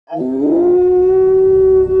If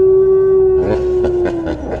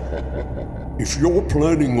you're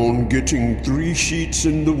planning on getting 3 sheets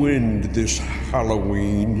in the wind this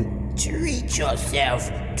Halloween, treat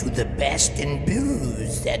yourself to the best in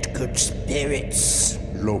booze at Good Spirits.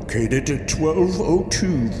 Located at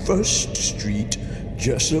 1202 1st Street,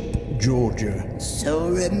 Jessup, Georgia. So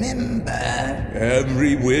remember,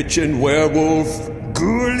 Every witch and werewolf,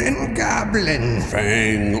 ghoul and goblin,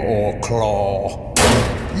 fang or claw,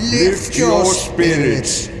 lift your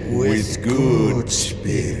spirits with Good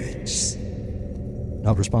Spirits.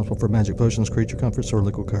 Not responsible for magic potions, creature comforts, or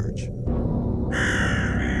liquid courage.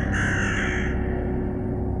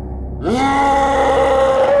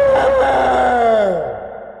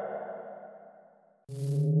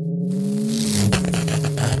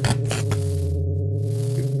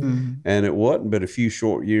 And it wasn't but a few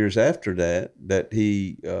short years after that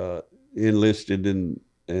he enlisted in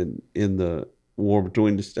the war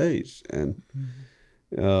between the states, and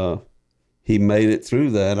he made it through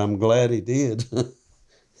that. I'm glad he did.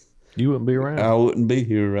 You wouldn't be around. I wouldn't be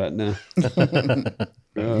here right now.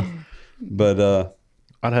 But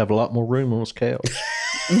I'd have a lot more room on this couch.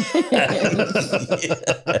 but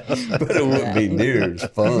it wouldn't be near as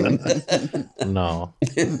fun. No.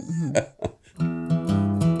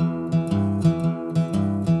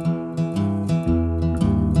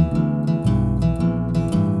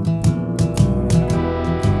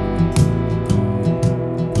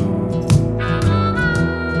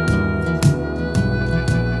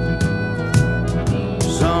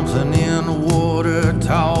 Something in the water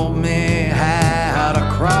taught me how to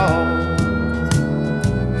crawl.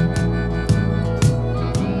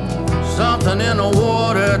 Something in the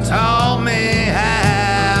water taught me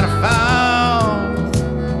how to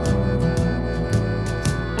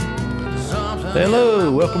fall.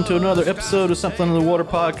 Hello, welcome to another episode of Something in the Water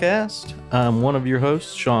podcast. I'm one of your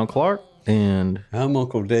hosts, Sean Clark, and I'm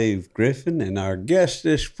Uncle Dave Griffin, and our guest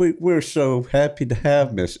this week, we're so happy to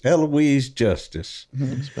have Miss Eloise Justice.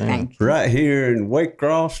 Thank you. Right here in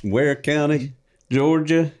Waycross, Ware County,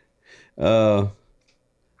 Georgia.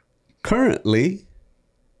 Currently,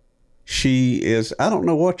 she is, I don't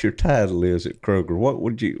know what your title is at Kroger. What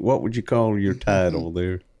would you call your title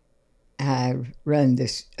there? I run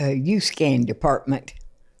this U-Scan department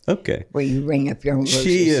Okay. where you ring up your own groceries.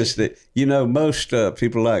 She is most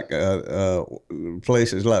people like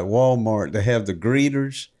places like Walmart, they have the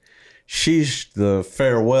greeters. She's the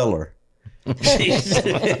fareweller. She's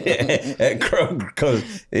at Kroger because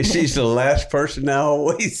she's the last person I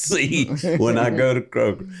always see when I go to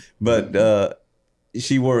Kroger. But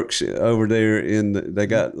she works over there they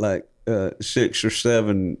got like 6 or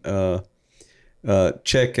 7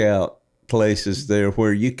 checkout places there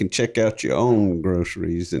where you can check out your own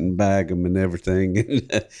groceries and bag them and everything.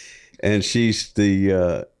 And she's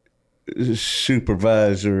the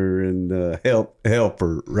supervisor and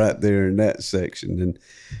helper right there in that section.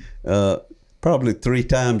 And probably 3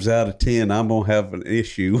 times out of 10, I'm going to have an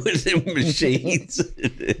issue with them machines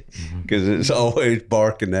because it's always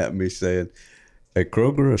barking at me saying, "A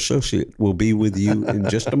Kroger associate will be with you in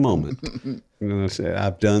just a moment." And I say,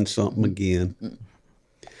 "I've done something again."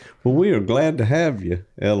 Well, we are glad to have you,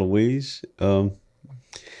 Eloise.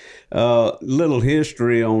 Little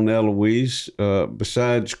history on Eloise.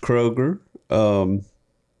 Besides Kroger,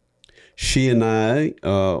 she and I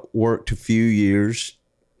worked a few years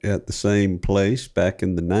at the same place back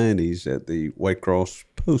in the 90s at the Waycross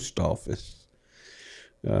Post Office.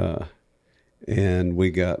 And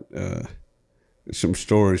we got some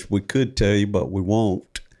stories we could tell you, but we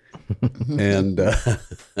won't.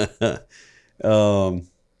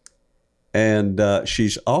 And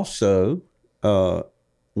she's also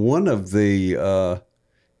one of the,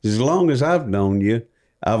 as long as I've known you,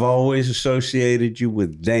 I've always associated you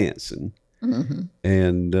with dancing. Mm-hmm.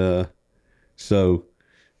 And so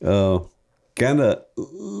kind of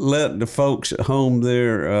let the folks at home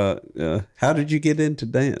there, how did you get into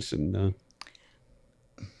dancing?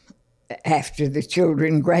 After the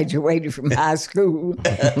children graduated from high school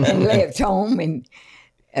and left home, and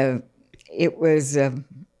it was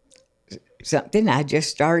something I just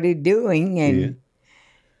started doing, and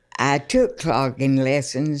I took clogging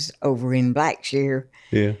lessons over in Blackshear,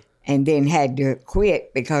 and then had to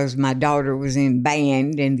quit because my daughter was in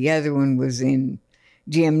band and the other one was in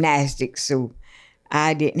gymnastics, so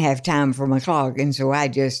I didn't have time for my clogging, so I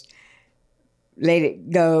just let it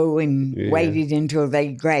go and waited until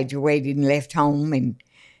they graduated and left home, and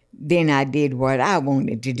then I did what I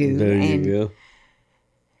wanted to do. There you go.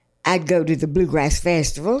 I'd go to the bluegrass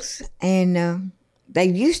festivals, and they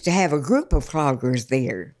used to have a group of cloggers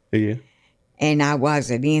there. Yeah. And I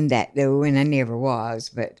wasn't in that though, and I never was.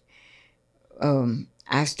 But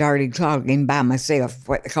I started clogging by myself,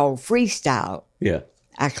 what they call freestyle. Yeah.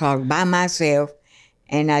 I clogged by myself,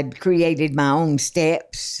 and I'd created my own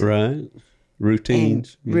steps. Right.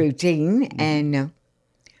 Routines. And routine. And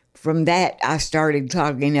from that, I started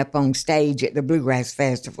clogging up on stage at the bluegrass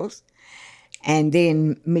festivals. And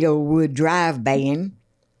then Millwood Drive Band,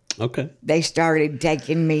 Okay. they started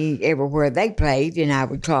taking me everywhere they played, and I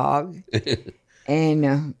would clog.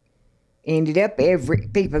 And ended up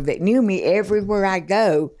people that knew me everywhere I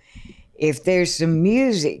go, if there's some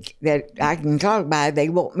music that I can clog by, they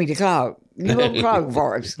want me to clog. You're going to clog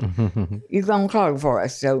for us. You're going to clog for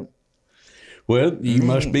us. So, Well, you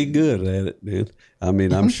must be good at it, then. I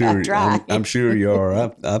mean, I'm sure. try. I'm sure you are.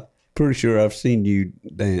 I'm pretty sure I've seen you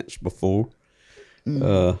dance before.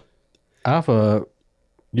 I've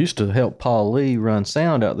used to help Paul Lee run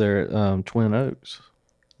sound out there at Twin Oaks.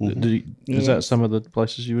 Is that some of the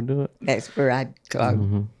places you would do it? that's where I'd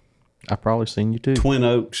clog. I've probably seen you too. Twin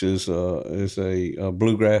Oaks is a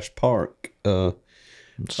bluegrass park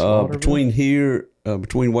Slaughterville?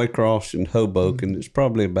 between Waycross and Hoboken. It's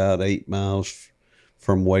probably about 8 miles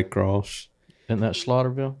from Waycross. Isn't that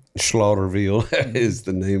Slaughterville? Slaughterville is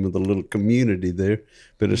the name of the little community there,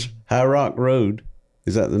 but it's High Rock Road.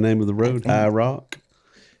 Is that the name of the road? High Rock.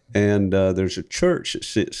 And there's a church that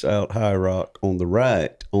sits out High Rock on the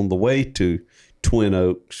right, on the way to Twin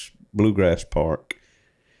Oaks Bluegrass Park.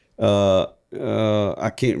 I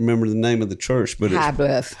can't remember the name of the church, but High it's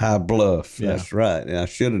Bluff. High Bluff. That's right. And I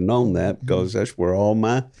should have known that because that's where all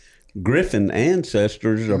my Griffin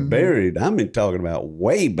ancestors are buried. I mean, talking about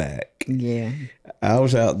way back. Yeah. I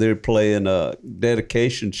was out there playing a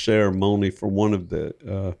dedication ceremony for one of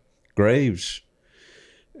the graves,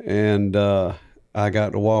 and I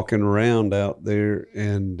got to walking around out there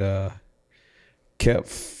and kept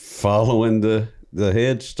following the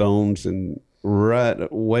headstones, and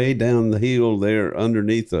right way down the hill there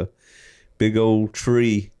underneath a big old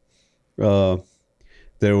tree,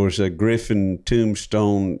 there was a Griffin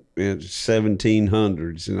tombstone in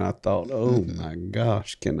 1700s, and I thought, oh my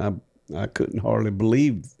gosh, I couldn't hardly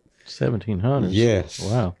believe. 1700s. Yes.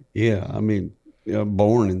 Wow. Yeah, I mean,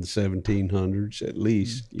 born in the 1700s at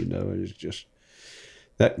least, it's just,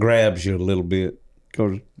 that grabs you a little bit.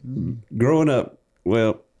 Because growing up,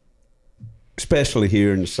 well, especially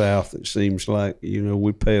here in the South, it seems like,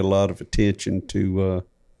 we pay a lot of attention to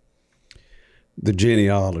the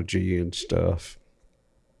genealogy and stuff.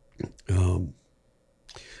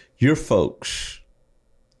 Your folks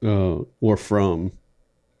were from,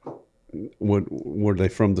 were they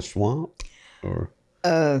from the swamp? Or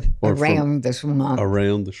Around the swamp.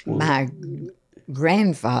 around the swamp? My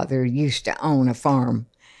grandfather used to own a farm.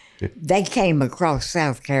 They came across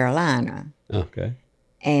South Carolina, Okay.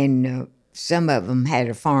 and some of them had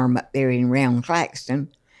a farm up there in Round Claxton.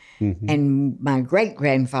 And my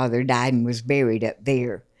great-grandfather died and was buried up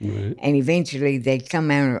there. Right. And eventually they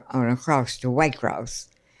come out on across to Waycross.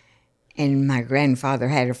 And my grandfather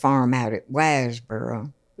had a farm out at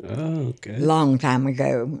Wasboro Oh, okay. long time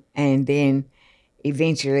ago. And then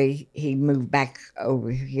eventually he moved back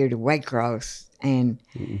over here to Waycross. And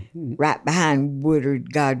right behind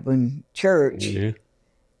Woodard Godwin Church Yeah.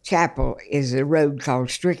 Chapel is a road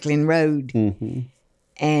called Strickland Road.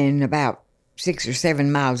 And about 6 or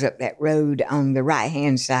 7 miles up that road on the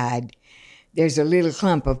right-hand side, there's a little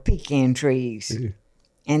clump of pecan trees.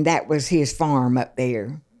 And that was his farm up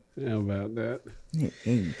there. How about that?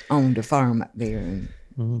 He owned a farm up there. And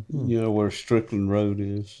You know where Strickland Road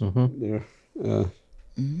is? There.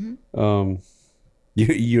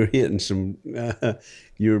 You're hitting some.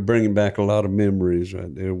 You're bringing back a lot of memories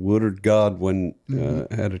right there. Woodard Godwin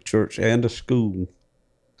had a church and a school.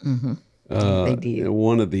 they did.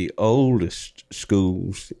 One of the oldest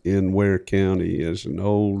schools in Ware County is an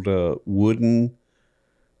old wooden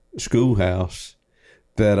schoolhouse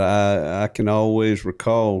that I can always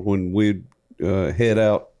recall when we'd head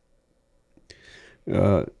out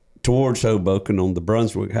towards Hoboken on the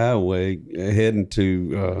Brunswick Highway, heading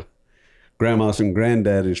to Grandma's and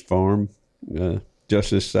Granddaddy's farm,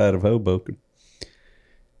 just this side of Hoboken.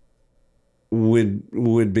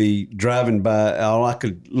 Would be driving by. All I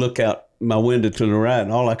could look out my window to the right,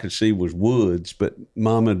 and all I could see was woods. But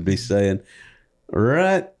Mama'd be saying,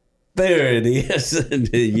 "Right there it is." And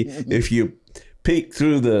if you peek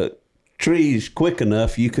through the trees quick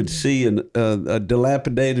enough, you could see a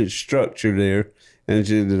dilapidated structure there. And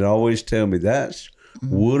she'd always tell me, that's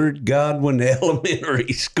Woodard Godwin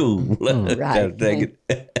Elementary School. Right.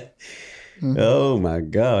 Oh my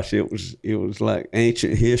gosh, it was like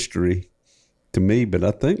ancient history. to me, but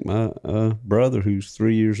I think my brother, who's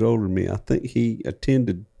 3 years older than me, I think he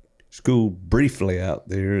attended school briefly out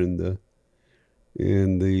there in the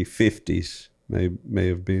 50s. May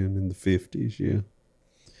have been in the 50s,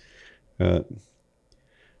 yeah.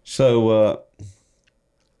 So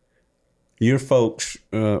your folks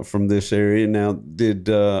from this area now, didn't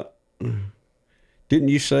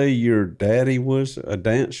you say your daddy was a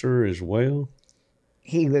dancer as well?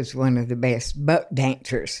 He was one of the best buck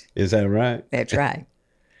dancers. Is that right? That's right.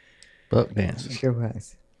 Buck dancing. Sure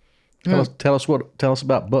was. Tell us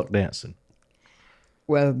about buck dancing.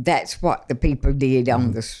 Well, that's what the people did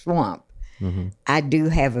on the swamp. Mm-hmm. I do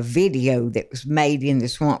have a video that was made in the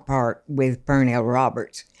swamp park with Purnell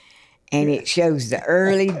Roberts, and it shows the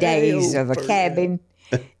early days of a cabin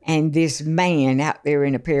and this man out there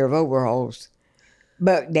in a pair of overalls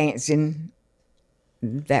buck dancing.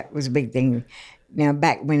 That was a big thing. Now,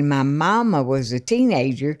 back when my mama was a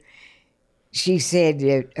teenager, she said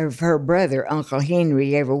that if her brother, Uncle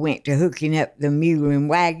Henry, ever went to hooking up the mule and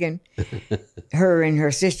wagon, her and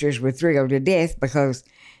her sisters were thrilled to death because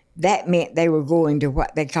that meant they were going to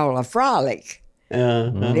what they call a frolic.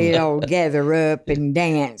 They'd all gather up and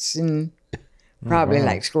dance, and probably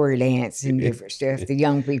like square dance and different stuff. The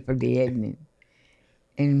young people did.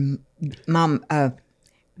 And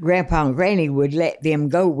Grandpa and Granny would let them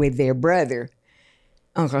go with their brother,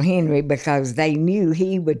 Uncle Henry, because they knew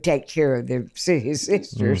he would take care of his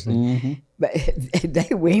sisters. Mm-hmm. But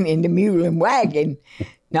they went in the mule and wagon,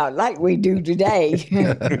 not like we do today.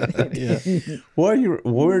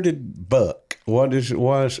 Where did buck? Why is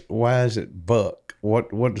it buck? What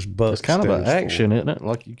does buck? It's kind of an stand action, isn't it?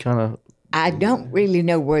 Like you kind of. I don't really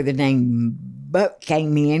know where the name buck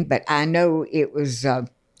came in, but I know it was the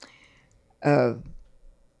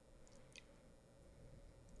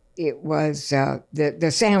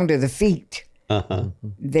sound of the feet. Uh-huh.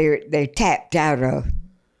 They tapped out of.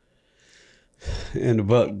 And the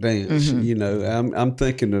buck dance, you know, I'm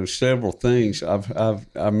thinking of several things. I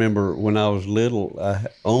remember when I was little, I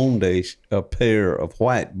owned a pair of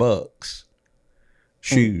white bucks.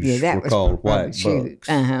 Shoes were called white bucks.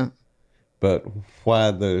 Uh-huh. But why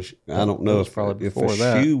those? I don't know if probably a before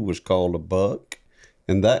that. shoe was called a buck,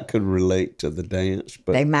 and that could relate to the dance.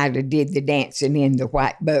 But They might have did the dancing in the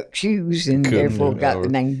white buck shoes and therefore got the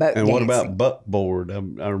name buck and dancing. what about buckboard?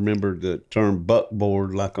 I remember the term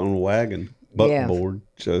buckboard, like on a wagon. Buckboard,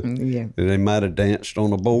 so they might have danced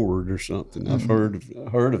on a board or something. I've heard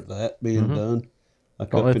of that being done. Like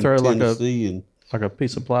Don't up they throw in like Tennessee a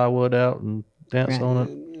piece of plywood out and dance on it?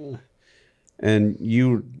 And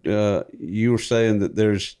you were saying that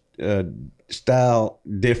there's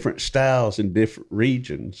different styles in different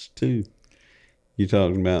regions too. You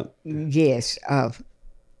talking about? Yes,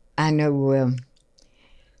 I know.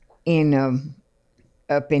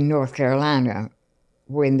 Up in North Carolina,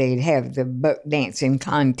 when they'd have the buck dancing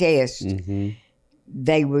contest,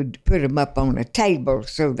 they would put them up on a table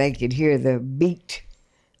so they could hear the beat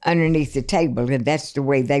underneath the table, and that's the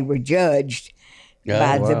way they were judged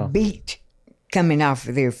by the beat coming off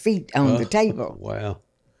of their feet on the table. Wow,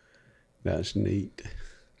 that's neat.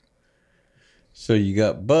 So you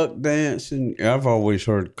got buck dancing. I've always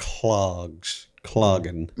heard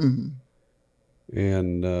clogging,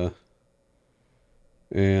 and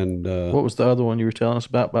What was the other one you were telling us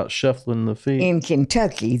about shuffling the feet? In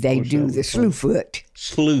Kentucky, they do the slewfoot.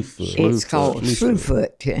 slewfoot. It's called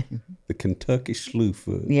slewfoot. The Kentucky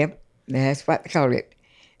slewfoot. Yep, that's what they call it.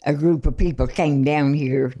 A group of people came down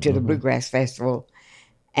here to the Bluegrass Festival,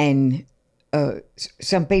 and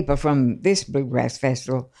some people from this Bluegrass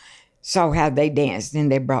Festival saw how they danced,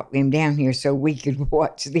 and they brought them down here so we could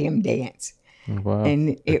watch them dance. Wow.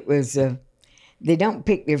 And it was, they don't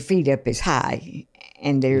pick their feet up as high,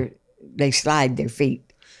 and they slide their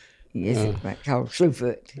feet. Yes, it's what's called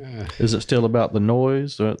slewfoot. Is it still about the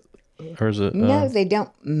noise, or is it? No, they don't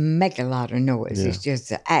make a lot of noise. Yeah. It's just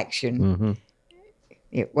the action.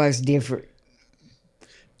 It was different.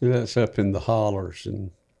 That's up in the hollers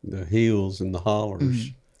and the hills and the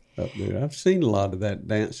hollers up there. I've seen a lot of that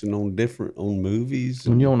dancing on movies.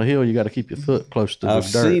 When you're on the hill, you got to keep your foot close to the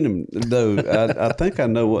I've dirt. seen them though. I think I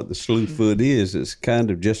know what the slewfoot is. It's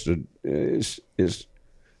kind of just it's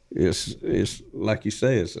like you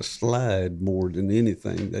say, it's a slide more than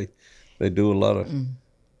anything. They do a lot of.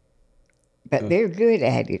 But they're good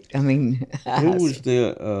at it. I mean, Who was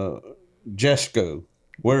the Jesco?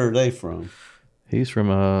 Where are they from? He's from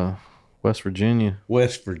West Virginia.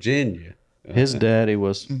 West Virginia. His daddy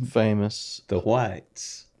was famous. The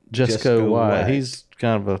Whites. Jesco White. White. He's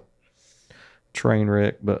kind of a train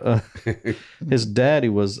wreck, but his daddy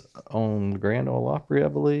was on the Grand Ole Opry, I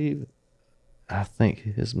believe. I think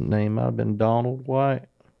his name might have been Donald White,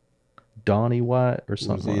 Donnie White, or Was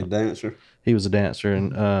something. he a like that. dancer? He was a dancer,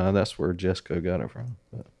 and that's where Jesco got it from.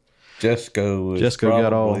 But Jesco was Jesco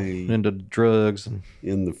got all probably into drugs, and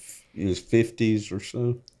in his 50s or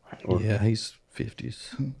so. Or, yeah, he's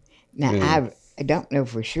 50s. Now, Yeah. I don't know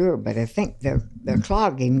for sure, but I think the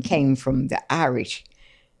clogging came from the Irish.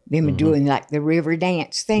 Them doing like the river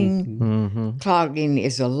dance thing. Mm-hmm. Clogging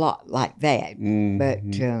is a lot like that, but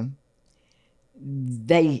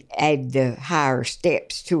they add the higher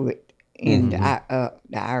steps to it in the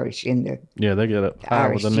Irish. In the Yeah, they get up high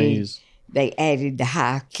with the RSG. knees. They added the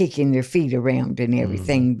high kicking their feet around and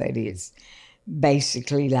everything, but it's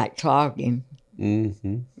basically like clogging.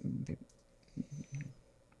 Mm-hmm.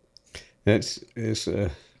 It's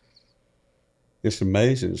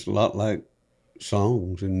amazing. It's a lot like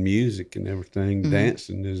songs and music and everything.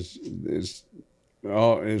 Dancing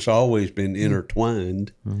it's always been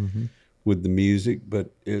intertwined with the music,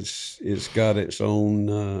 but it's got its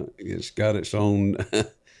own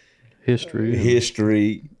History.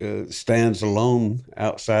 history. Stands alone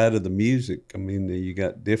outside of the music. I mean, you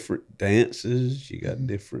got different dances. You got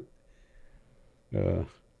different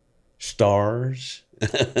stars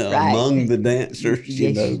among the dancers.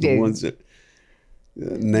 Yes, you the do. ones that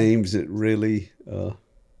names that really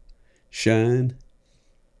shine.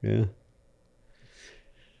 Yeah.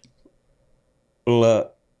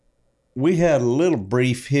 Well, we had a little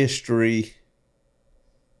brief history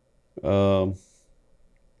there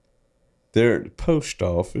at the post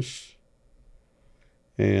office,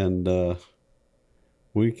 and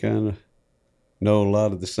we kind of know a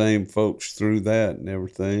lot of the same folks through that and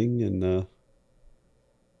everything. And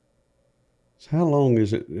so how long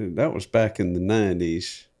is it? That was back in the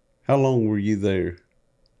 90s. How long were you there?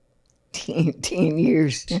 10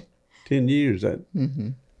 years. 10 years. That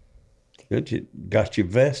got you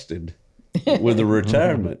vested with a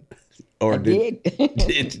retirement. Or I did.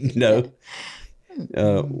 did no?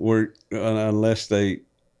 Unless they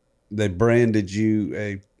branded you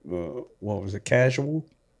a what was it, casual?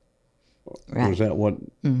 Right. Was that what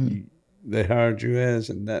they hired you as?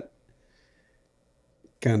 And that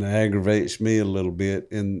kind of aggravates me a little bit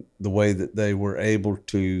in the way that they were able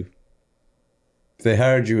to. If they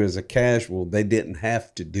hired you as a casual, they didn't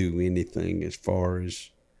have to do anything as far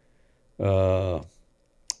as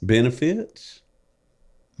benefits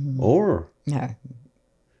or No.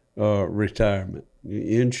 retirement,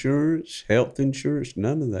 insurance, health insurance,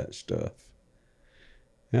 none of that stuff.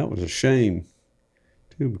 That was a shame,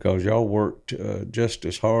 too, because y'all worked just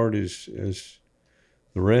as hard as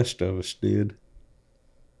the rest of us did.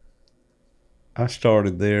 I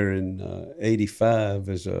started there in 85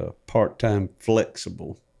 as a part-time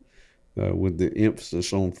flexible, with the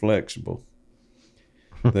emphasis on flexible.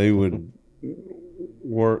 They would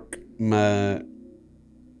work my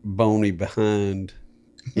bony behind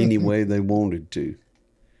any way they wanted to.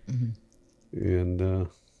 And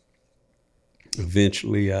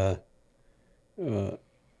eventually I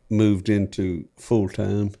moved into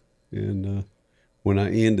full-time. And when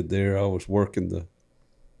I ended there, I was working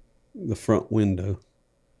the front window.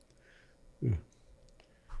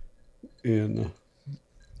 And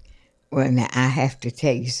Well, now I have to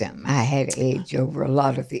tell you something. I had an edge over a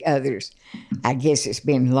lot of the others. I guess it's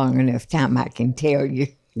been long enough time I can tell you.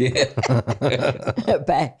 yeah.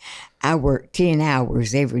 But I worked 10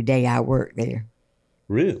 hours every day I worked there.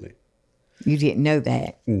 Really? You didn't know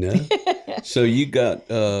that. No. So you got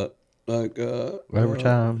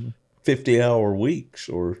Overtime. 50-hour weeks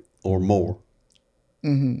or more.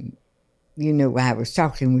 You know, I was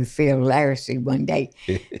talking with Phil Larissy one day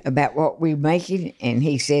about what we're making, and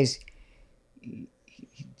he says,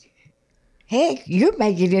 heck, you're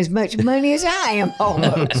making as much money as I am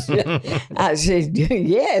almost. I said,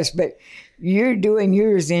 yes, but you're doing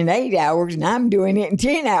yours in 8 hours, and I'm doing it in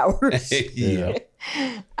 10 hours. Yeah.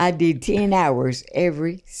 I did 10 hours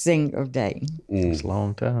every single day, It's a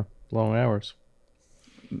long time, long hours.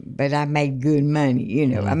 but I made good money. You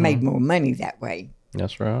know, I made more money that way.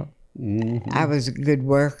 That's right. I was a good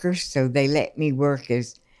worker, so they let me work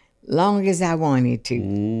as long as I wanted to.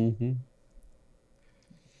 Mm-hmm.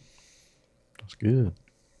 That's good.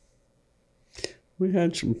 We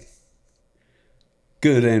had some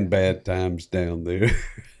good and bad times down there.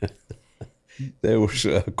 There was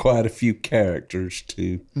quite a few characters,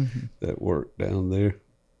 too, that worked down there.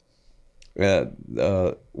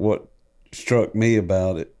 What struck me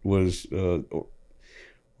about it was,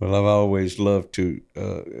 well, I've always loved to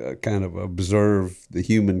kind of observe the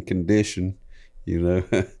human condition. You know,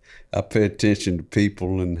 I pay attention to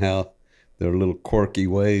people and how their little quirky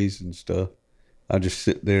ways and stuff. I just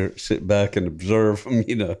sit back and observe them.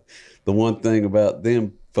 You know, the one thing about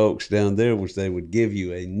them folks down there was they would give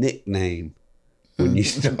you a nickname when you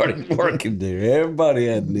started working there. Everybody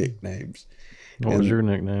had nicknames. What was your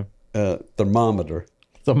nickname? Thermometer.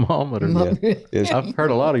 Thermometer. Yeah. I've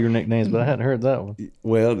heard a lot of your nicknames, but I hadn't heard that one.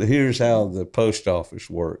 Well, here's how the post office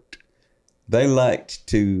worked. They liked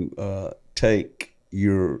to take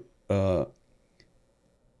your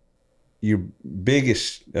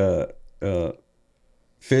biggest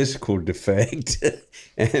physical defect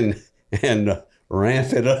and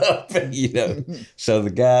ramp it up, you know. So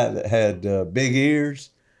the guy that had big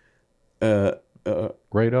ears,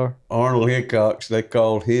 Radar? Arnold Hickox, they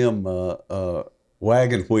called him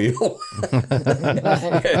wagon wheel.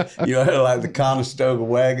 You know, like the Conestoga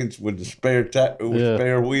wagons with the spare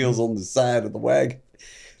wheels on the side of the wagon.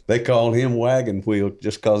 They called him wagon wheel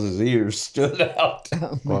just because his ears stood out.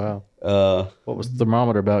 Wow. What was the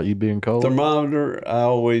thermometer about you being cold? Thermometer, I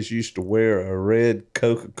always used to wear a red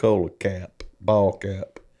Coca-Cola cap, ball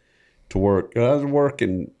cap, to work. I was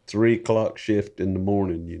working 3 o'clock shift in the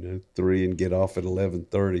morning, you know, 3 and get off at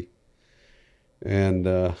 11:30. And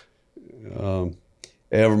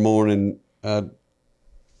every morning I'd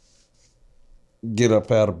get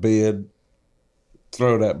up out of bed,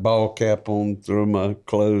 throw that ball cap on, throw my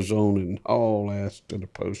clothes on, and haul ass to the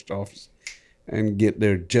post office and get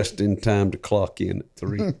there just in time to clock in at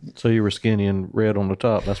 3. So you were skinny and red on the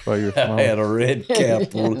top. That's why you were small. I had a red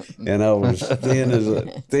cap on, and I was thin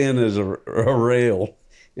as a rail.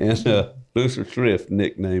 And Luther Thrift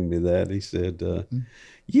nicknamed me that. He said,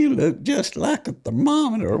 "You look just like a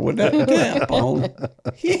thermometer with that cap on."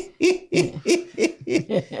 He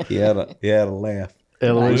had a laugh.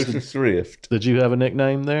 Eloise, Luther Thrift. did you have a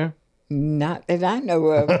nickname there? Not that I know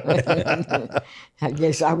of. I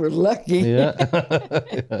guess I was lucky. Yeah.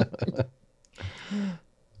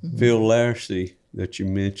 Phil Larcy that you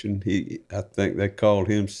mentioned, I think they called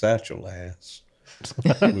him Satchel Ass.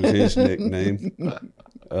 Was his nickname.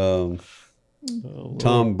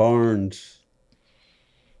 Tom Barnes,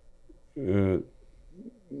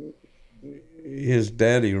 his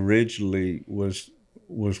daddy originally was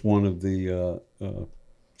one of the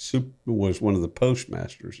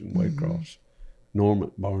postmasters in Waycross,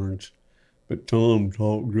 Norman Barnes, but Tom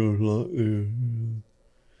talked just like this.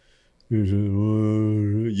 He said,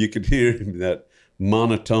 well, you could hear him, that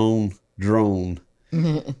monotone drone.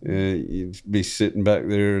 You'd be sitting back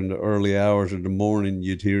there in the early hours of the morning,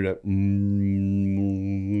 you'd hear that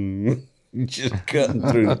just cutting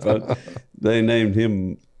through the phone. They named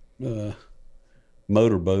him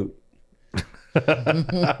Motorboat.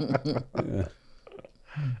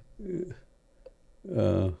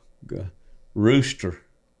 Rooster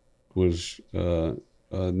was a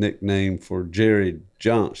nickname for Jerry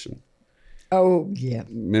Johnson. Oh, yeah.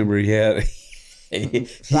 Remember, he had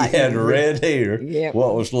had red hair, Yep.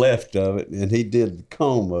 what was left of it, and he did the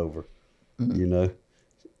comb over. You know,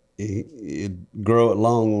 he'd grow it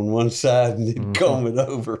long on one side and he'd comb it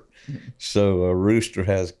over. So a rooster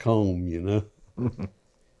has a comb, you know.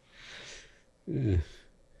 Yeah.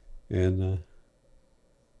 And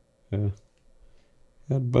had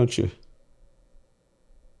a bunch of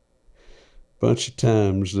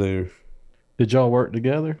times there. Did y'all work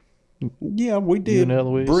together? Yeah, we You did and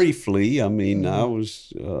Eloise? briefly. I mean, I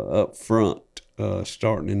was up front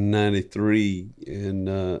starting in '93,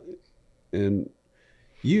 and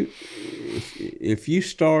you, if you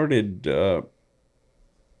started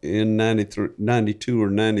in '92 or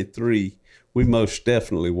 '93, we most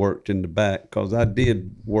definitely worked in the back because I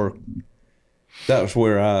did work. That was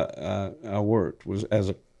where I worked, was as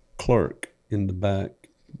a clerk in the back,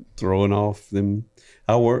 throwing off them.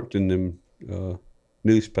 I worked in them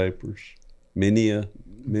newspapers many a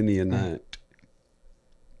night,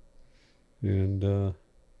 and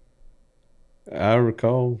I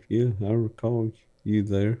recall you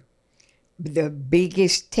there. The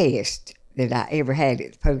biggest test that I ever had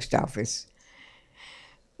at the post office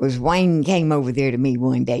was Wayne came over there to me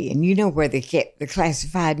one day, and you know where they kept the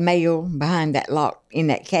classified mail behind that in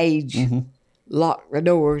that cage, locked the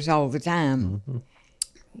doors all the time.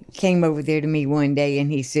 Came over there to me one day,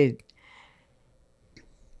 and he said,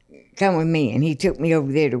 "Come with me," and he took me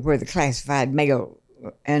over there to where the classified mail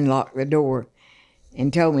unlocked the door,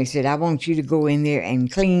 and told me, said, "I want you to go in there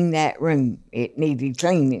and clean that room. It needed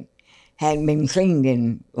cleaning. Hadn't been cleaned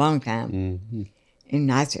in a long time." And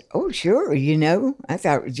I said, "Oh, sure, you know." I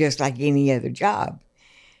thought it was just like any other job.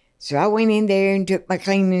 So I went in there and took my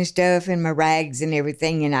cleaning stuff and my rags and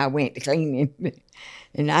everything, and I went to cleaning.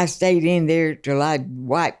 And I stayed in there till I'd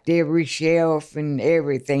wiped every shelf and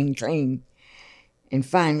everything clean. And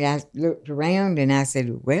finally I looked around and I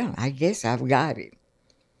said, well, I guess I've got it.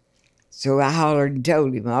 So I hollered and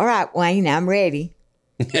told him, all right, Wayne, I'm ready.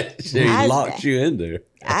 So he locked you in there.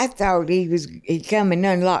 I thought he'd come and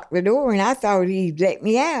unlock the door, and I thought he'd let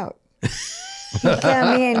me out. He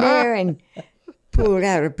come in there and pulled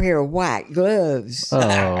out a pair of white gloves.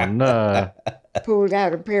 Oh no! Pulled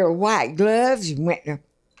out a pair of white gloves and went to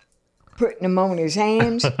putting them on his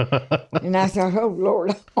hands. And I thought, oh,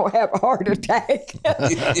 Lord, I'll have a heart attack.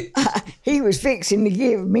 He was fixing to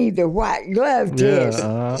give me the white glove test.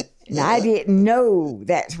 And I didn't know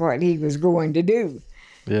that's what he was going to do.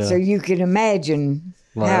 Yeah. So you can imagine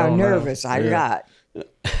how nervous I got.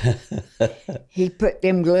 He put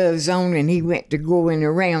them gloves on and he went to going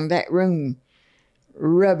around that room,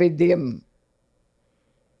 rubbing them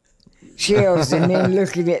shelves and then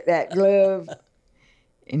looking at that glove.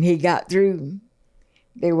 And he got through.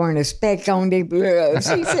 There weren't a speck on them gloves.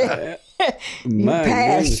 He said, you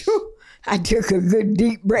passed. I took a good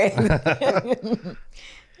deep breath.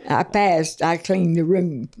 I passed. I cleaned the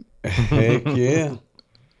room. Heck yeah.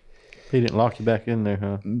 He didn't lock you back in there,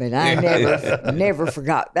 huh? But I never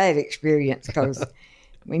forgot that experience, because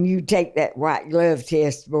when you take that white glove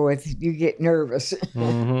test, boy, you get nervous.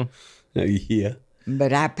 Mm-hmm. Yeah.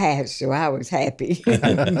 But I passed, so I was happy.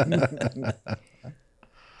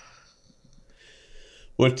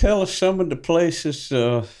 Well, tell us some of the places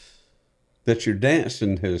that your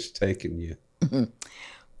dancing has taken you.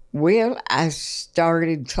 Well, I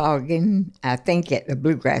started clogging, I think, at the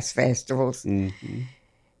bluegrass festivals. Mm-hmm.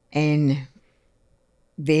 And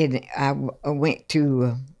then I went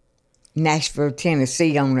to Nashville,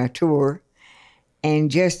 Tennessee on a tour.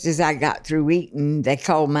 And just as I got through eating, they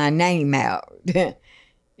called my name out.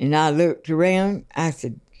 And I looked around. I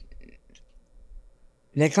said,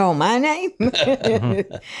 they called my name?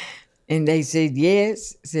 And they said,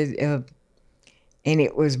 yes. And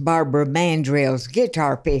it was Barbara Mandrell's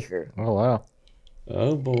guitar picker. Oh, wow.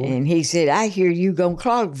 Oh, boy. And he said, I hear you gonna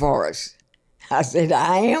clog for us. I said,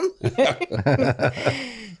 I am.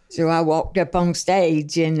 So I walked up on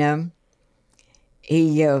stage and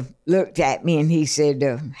he looked at me and he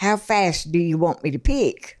said, how fast do you want me to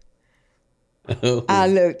pick? Oh. I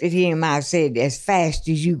looked at him, I said, as fast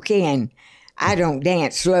as you can. I don't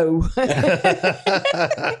dance slow.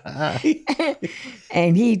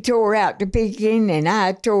 And he tore out to picking and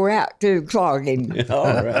I tore out to clogging.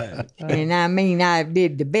 All right. And I mean, I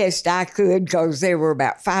did the best I could because there were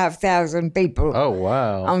about 5,000 people Oh,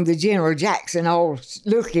 wow. on the General Jackson all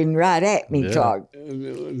looking right at me clogged.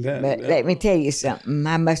 But let me tell you something.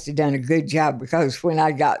 I must have done a good job, because when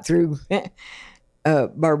I got through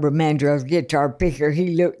Barbara Mandrell's guitar picker,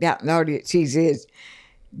 he looked out in the audience. He says,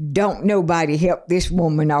 don't nobody help this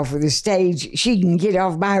woman off of the stage. She can get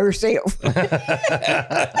off by herself.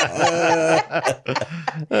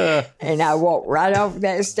 And I walked right off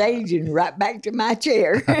that stage and right back to my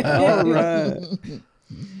chair. All right.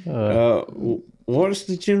 What is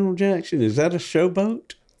the General Jackson? Is that a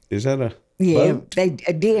showboat? Is that a boat?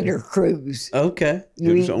 A dinner cruise. Okay. It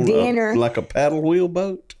You was eat on dinner. like a paddle wheel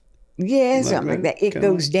boat? Yeah, something like that. It Kinda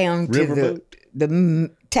goes down to riverboat?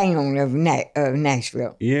 the town of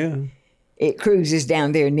Nashville. Yeah. It cruises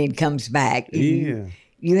down there and then comes back. Yeah.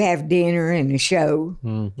 You have dinner and a show.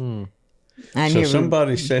 Mm-hmm. So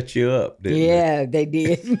somebody set you up, didn't Yeah, they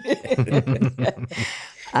did.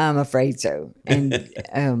 I'm afraid so.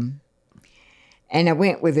 And I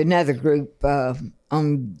went with another group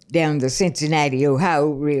on down the Cincinnati, Ohio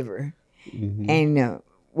River. Mm-hmm. And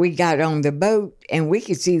we got on the boat and we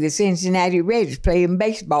could see the Cincinnati Reds playing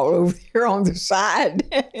baseball over there on the side.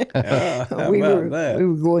 We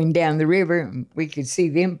were going down the river and we could see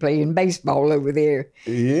them playing baseball over there.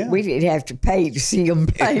 Yeah. We didn't have to pay to see them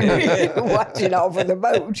play. We could watch it off of the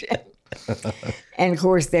boat. And of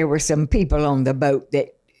course, there were some people on the boat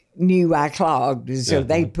that knew I clogged, so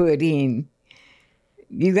they put in,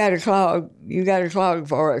 you got to clog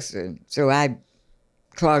for us. And so I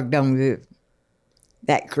clogged on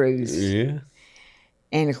that cruise. Yeah.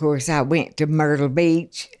 And of course, I went to Myrtle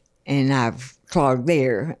Beach and I've clogged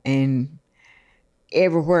there. And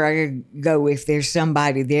everywhere I go, if there's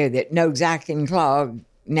somebody there that knows I can clog,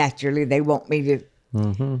 naturally they want me to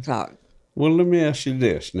clog. Well, let me ask you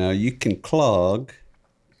this. Now, you can clog,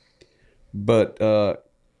 but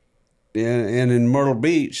and in Myrtle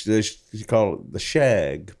Beach, you call it the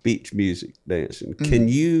shag, beach music dancing. Mm-hmm. Can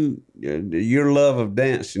you, your love of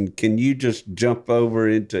dancing, can you just jump over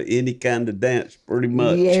into any kind of dance pretty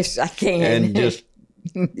much? Yes, I can. And just,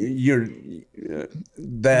 you're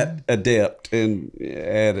that adept and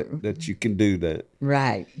at it that you can do that.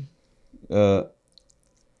 Right. Well,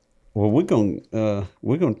 we're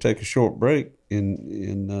gonna take a short break,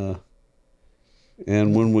 and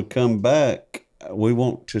when we come back, we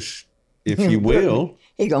want to, if you will.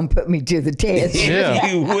 He gonna put me to the test. Yeah.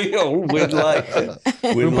 You will. We'd like to.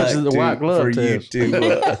 We'd We'll put like you to the white glove for test. you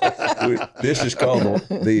to. This is called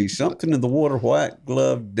the something in the water white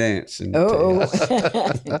glove dancing test.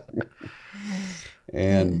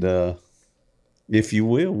 And if you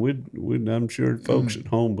will, we'd I'm sure folks at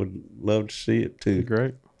home would love to see it too.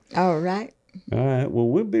 Great. All right. All right. Well,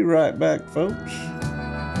 we'll be right back, folks.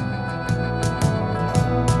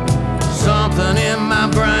 Something in my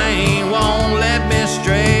brain won't let me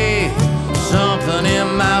stray. Something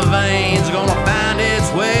in my veins gonna find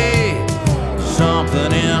its way.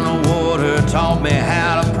 Something in the water taught me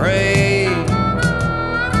how to pray.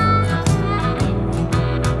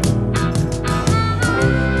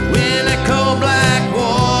 When that cold black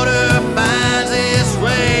water finds its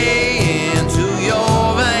way into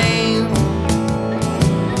your veins,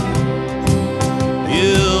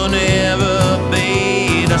 you'll never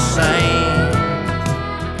be the same.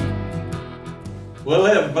 Well,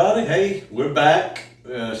 everybody, hey, we're back.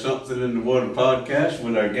 Something in the Water podcast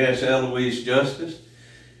with our guest Eloise Justice,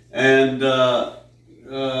 and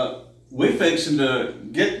we're fixing to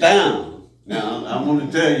get down. Now, I'm going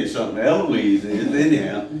to tell you something. Eloise is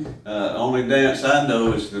anyhow. Only dance I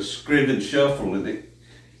know is the Scriven Shuffle, and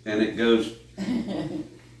it goes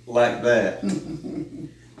like that.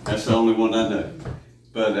 That's the only one I know.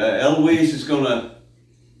 But Eloise is going to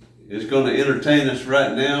entertain us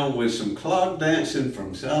right now with some clog dancing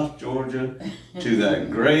from South Georgia to that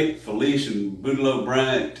great Felice and Boudleaux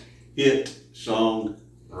Bryant hit song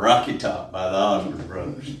Rocky Top by the Osmond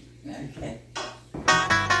Brothers. Okay.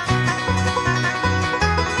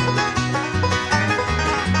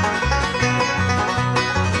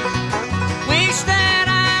 Wish that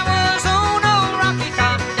I was on old Rocky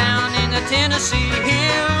Top down in the Tennessee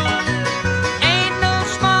hills. Ain't no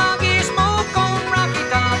smoggy smoke on Rocky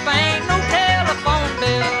Top, ain't no telephone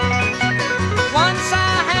bill. Once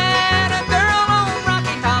I had a girl on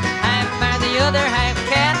Rocky Top, half man, the other half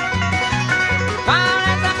cat. Wild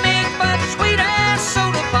as a mink, but sweet as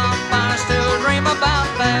soda pop, I still dream about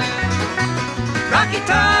that. Rocky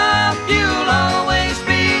Top, you'll always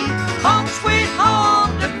be home sweet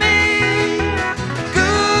home to me.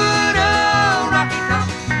 Good old Rocky Top,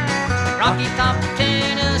 Rocky Top,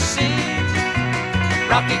 Tennessee.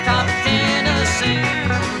 Rocky Top, Tennessee.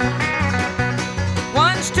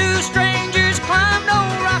 Once two strangers climbed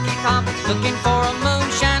old Rocky Top, looking for a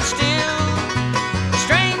moonshine still.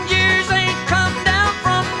 Strangers ain't come down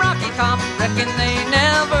from Rocky Top, reckon they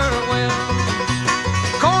never will.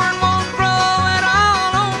 Corn won't grow at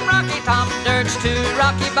all on Rocky Top, dirt's too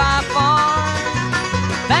rocky by far.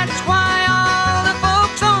 That's why all the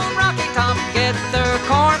folks on Rocky Top get their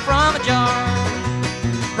corn from a jar.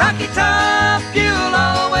 Rocky Top, you'll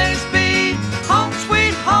always be home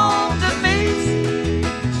sweet home to me.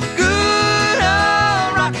 Good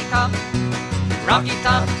old Rocky Top, Rocky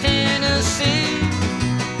Top, Tennessee.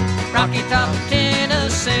 Rocky Top,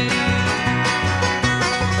 Tennessee.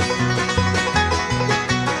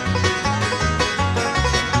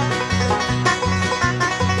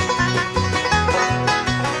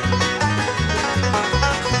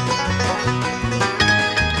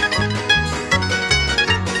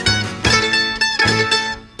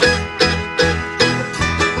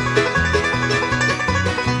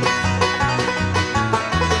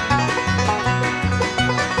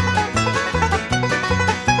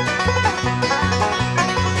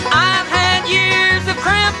 I've had years of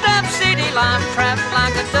cramped up city life, trapped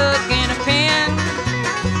like a duck in a pen.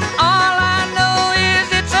 All I know is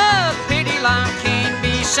it's a pity life can't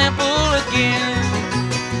be simple again.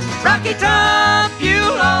 Rocky Top,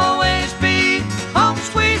 you'll always be home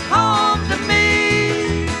sweet home to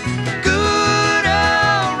me. Good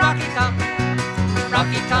old Rocky Top,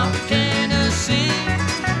 Rocky Top, Tennessee.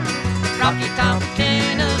 Rocky Top,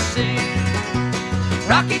 Tennessee.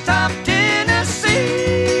 Rocky Top,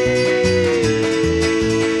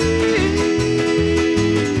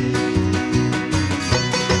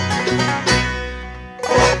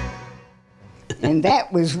 And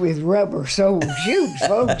that was with rubber soled shoes,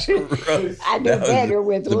 folks. I do better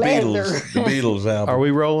with the leather. The Beatles album. Are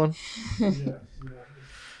we rolling?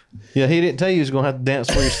 Yeah, he didn't tell you he was going to have to dance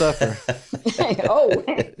for your supper. Oh,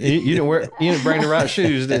 You didn't bring the right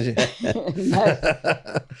shoes, did you? no.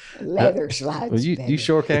 Leather slides. Well, you better.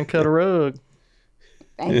 sure can cut a rug.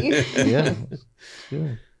 Thank you. Yeah.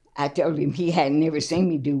 I told him he hadn't never seen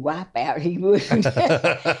me do Wipeout. He wouldn't.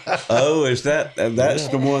 Oh, is that's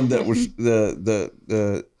the one that was the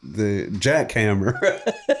jackhammer?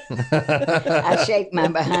 I shake my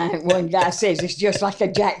behind. One guy says it's just like a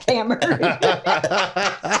jackhammer.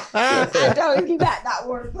 I told him you might not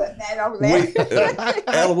want to put that on there.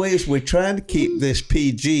 Eloise, we're trying to keep this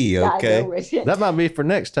PG, I okay? know it. That might be for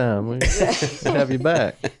next time. We'll have you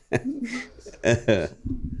back.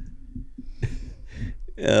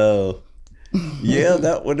 Oh, yeah,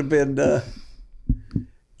 that would have been.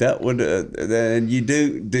 That would. And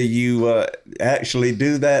do you actually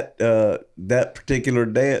do that that particular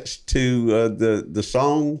dance to the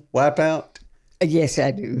song "Wipeout"? Yes, I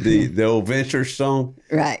do. The old Ventures song.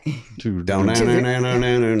 Right. Down.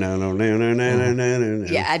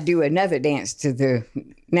 Yeah, I do another dance to the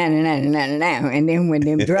na na na na na na, and then when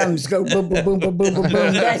them drums go boom boom boom boom boom boom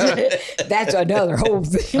boom, that's another whole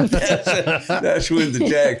thing. That's when the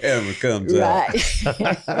jackhammer comes out.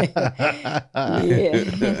 Right.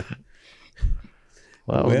 Yeah.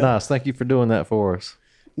 Well, that was Well- nice. Thank you for doing that for us.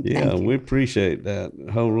 Yeah, we appreciate that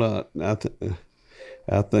a whole lot. I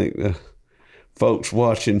think the folks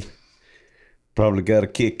watching probably got a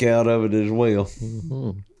kick out of it as well.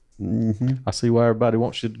 I see why everybody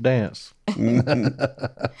wants you to dance. Yeah.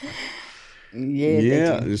 they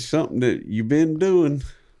Yeah, do. it's something that you've been doing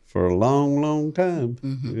for a long, long time.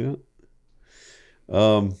 Yeah.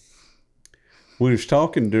 We was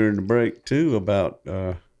talking during the break too about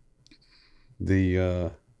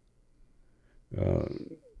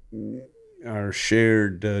our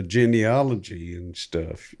shared genealogy and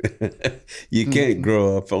stuff. You can't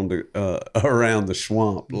grow up on the around the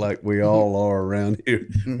swamp like we all are around here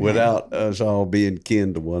without us all being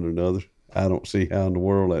kin to one another. I don't see how in the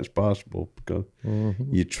world that's possible because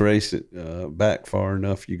you trace it back far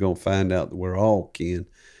enough, you're gonna find out that we're all kin.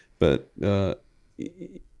 But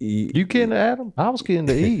You kin to Adam? I was kin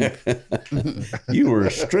to Eve. you were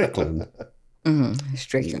a Strickland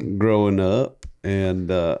Strickland. growing up,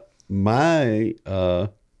 and my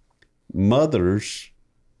mother's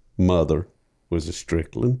mother was a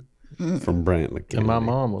Strickland from Brantley County. And my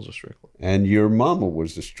mom was a Strickland. And your mama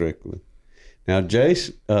was a Strickland. Now,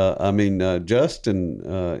 Justin,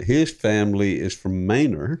 his family is from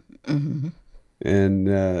Manor, and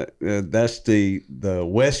that's the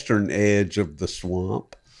western edge of the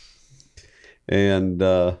swamp. And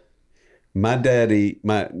my daddy,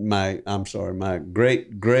 my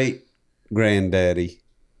great granddaddy,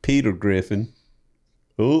 Peter Griffin.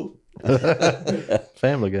 Ooh.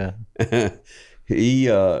 Family guy. He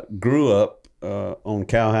grew up on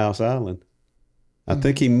Cowhouse Island. I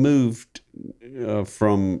think he moved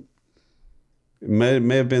from,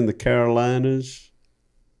 may have been the Carolinas.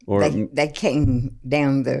 Or They came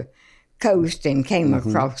down the coast and came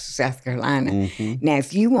across South Carolina. Now,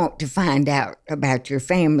 if you want to find out about your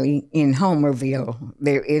family in Homerville,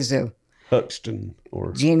 there is a Huxton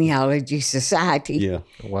or, genealogy society. yeah.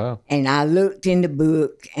 Wow. And I looked in the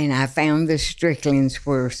book and I found the Stricklands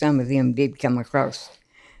where some of them did come across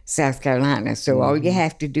South Carolina. So all you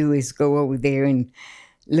have to do is go over there and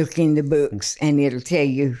look in the books and it'll tell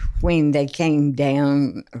you when they came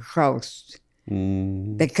down across.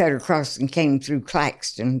 They cut across and came through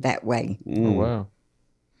Claxton that way. Oh, wow.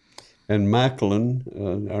 And Macklin,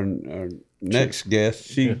 our next guest,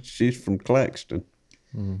 she's from Claxton.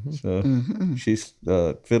 So she's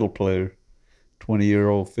a fiddle player,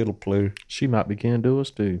 20-year-old fiddle player. She might be kin to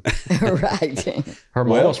us too. Right. Her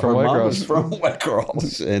mom was from her mama's Waycross. from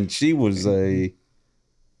Waycross, and she was a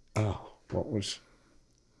what was?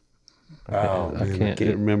 I can't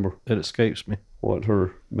remember It escapes me. what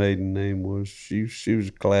her maiden name was. She was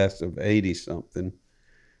a class of 80 something,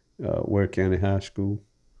 Ware County High School.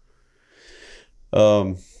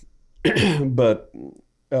 But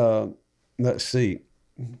let's see,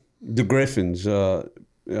 the Griffins.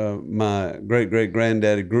 My great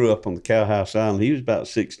granddaddy grew up on the Cowhouse Island. He was about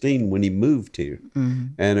 16 when he moved here,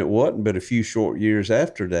 and it wasn't but a few short years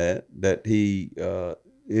after that he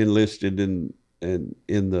enlisted in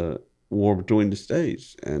the war between the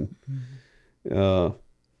states, and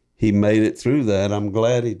he made it through that. I'm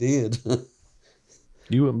glad he did.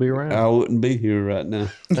 You wouldn't be around. I wouldn't be here right now.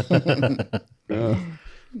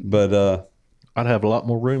 But I'd have a lot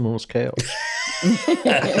more room on this couch. but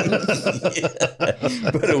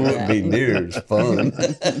it wouldn't be near as fun.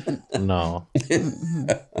 No.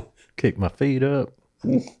 Kick my feet up.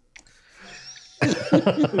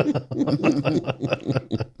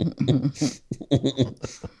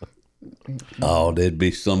 Oh, there'd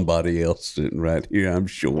be somebody else sitting right here, I'm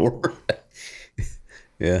sure.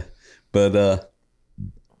 Yeah. But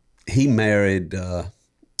he married,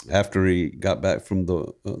 after he got back from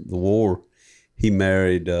the war, he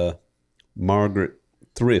married Margaret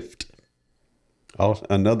Thrift,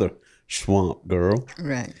 another swamp girl,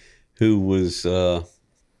 Right. who was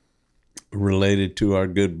related to our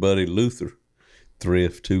good buddy Luther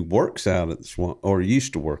Thrift, who works out at the swamp, or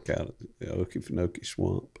used to work out at the Okefenokee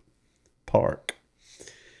Swamp Park.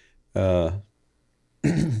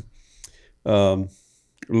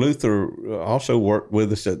 Luther also worked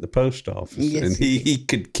with us at the post office, Yes, and he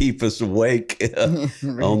could keep us awake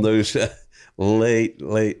on those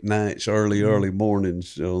late nights, early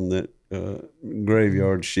mornings on that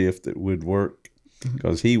graveyard shift that would work,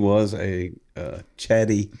 because he was a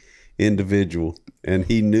chatty individual, and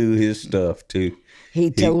he knew his stuff too. He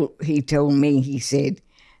told me, he said,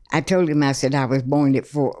 I told him, I said, I was born at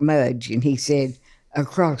Fort Mudge. And he said,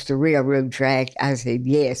 across the railroad track. I said,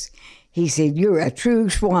 yes. He said, you're a true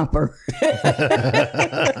swamper.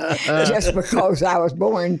 Just because I was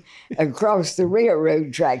born across the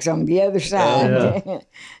railroad tracks on the other side.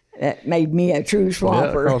 That made me a true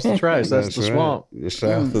swamper. Yeah, across the tracks. That's the right. swamp. The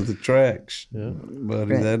south of the tracks. Yeah.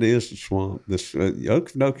 Buddy, Right. that is the swamp. The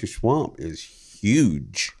Okefenokee Swamp is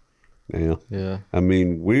huge now. Yeah. I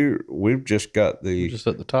mean, we've just got Just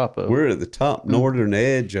at the top of it. we're at the top northern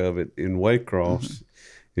edge of it in Waycross.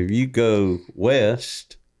 If you go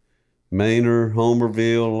west, Manor,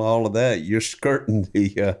 Homerville, all of that, you're skirting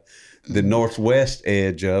the northwest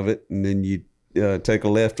edge of it, and then you take a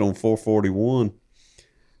left on 441.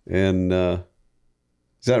 And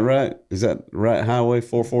is that right? Is that right? Highway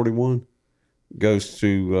 441 goes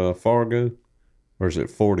to Fargo, or is it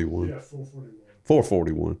 41? Yeah, 441.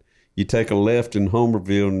 441. You take a left in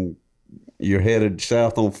Homerville, and you're headed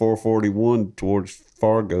south on 441 towards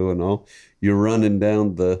Fargo and all. You're running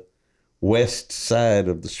down the west side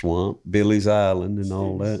of the swamp, Billy's Island and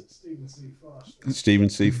all that. Stephen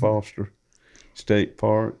C. Foster State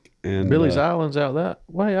Park. And Billy's Island's out that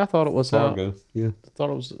way. I thought it was Fargo. out. Yeah. I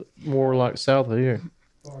thought it was more like south of here.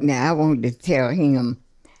 Now, I wanted to tell him,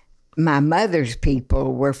 my mother's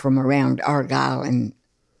people were from around Argyle and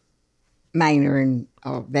Manor, and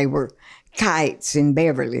they were Kites and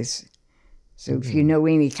Beverly's. So if you know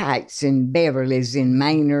any Kites and Beverly's in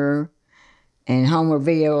Manor and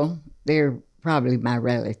Homerville, they're probably my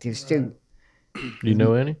relatives too. Do you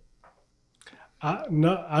know any? I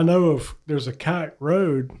know of, there's a Kite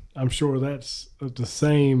Road. I'm sure that's of the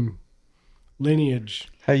same lineage.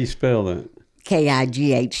 How you spell that? Kight,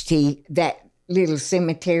 that little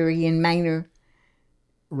cemetery in Manor.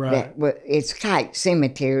 Right. It's Kite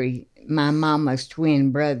Cemetery. My mama's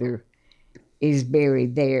twin brother is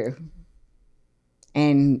buried there,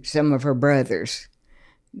 and some of her brothers.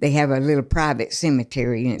 They have a little private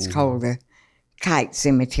cemetery, and it's called the Kite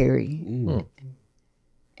Cemetery.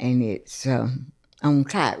 And it's on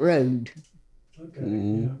Kite Road.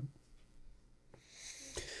 Okay.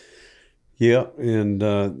 Yeah,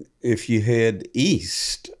 and if you head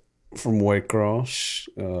east from Waycross,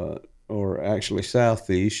 or actually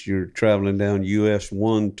southeast, you're traveling down US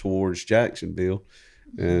 1 towards Jacksonville.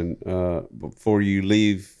 And before you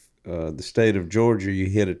leave the state of Georgia, you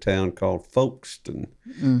hit a town called Folkestone.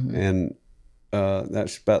 And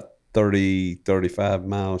that's about 35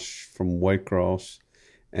 miles from Waycross.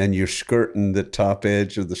 And you're skirting the top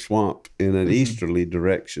edge of the swamp in an easterly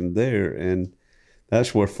direction there. And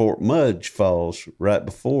that's where Fort Mudge falls, right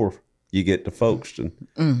before you get to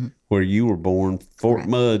Folkestone, where you were born. Fort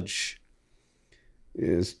Mudge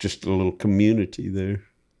is just a little community there.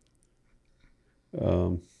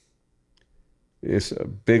 It's a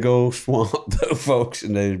big old swamp, though, folks,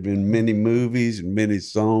 and there's been many movies and many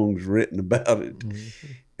songs written about it.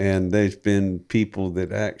 And there's been people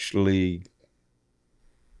that actually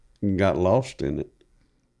got lost in it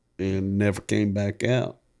and never came back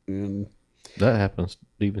out. And That happens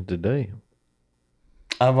even today.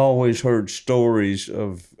 I've always heard stories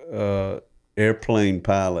of airplane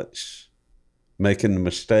pilots making the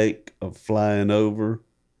mistake of flying over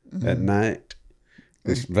at night,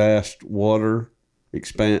 this vast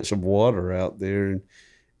expanse of water out there. And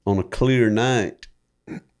on a clear night,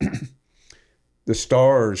 the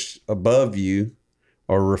stars above you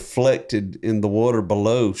are reflected in the water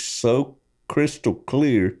below so crystal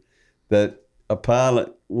clear that a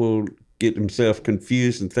pilot will get himself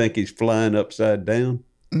confused and think he's flying upside down.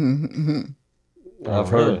 I've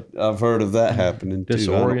heard of that happening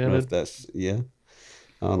too. I don't know if that's I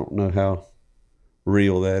don't know how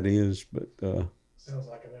real that is, but Sounds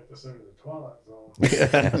like an episode of The Twilight Zone.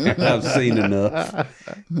 I've seen enough.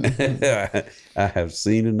 I have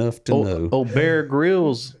seen enough to know. Oh, Bear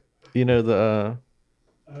Grylls, the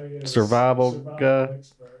survival guy.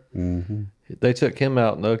 Expert. They took him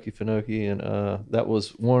out in Okefenokee, and that was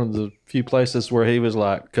one of the few places where he was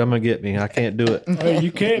like, "Come and get me! I can't do it." Oh,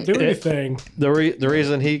 you can't do anything. The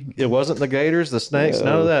reason it wasn't the gators, the snakes,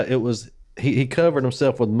 none of that. It was he covered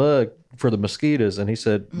himself with mud for the mosquitoes, and he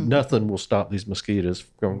said nothing will stop these mosquitoes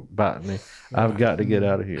from biting me. I've got to get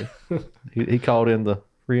out of here. He called in the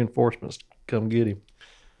reinforcements to come get him.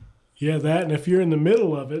 Yeah, that, and if you're in the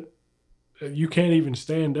middle of it, you can't even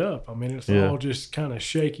stand up. I mean, it's all just kind of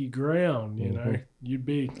shaky ground, you know. You'd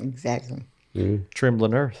be Exactly.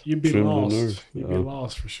 Trembling earth. You'd be Trembling lost. earth. You'd be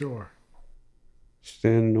lost for sure.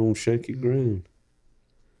 Standing on shaky ground.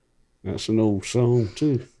 That's an old song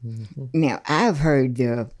too. Now, I've heard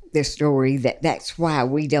the story that's why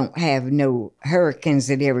we don't have no hurricanes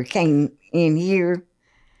that ever came in here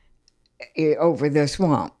over the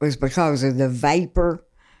swamp, was because of the vapor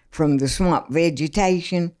from the swamp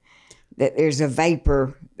vegetation, that there's a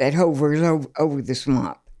vapor that hovers over the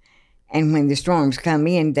swamp. And when the storms come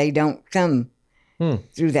in, they don't come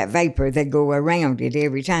through that vapor. They go around it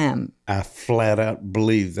every time. I flat out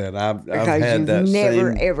believe that. I've Because had you've that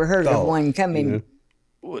never, same ever heard thought, of one coming. you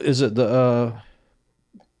know? Is it the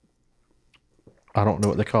I don't know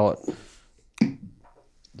what they call it.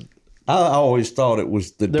 I always thought it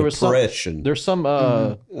was the depression. There's some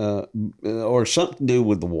or something to do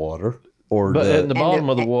with the water. Or but in the And bottom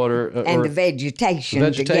the- of the water And or the vegetation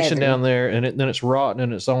vegetation together. down there, and then it's rotten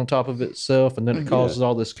and it's on top of itself, and then it causes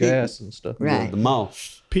all this gas and stuff. Right. the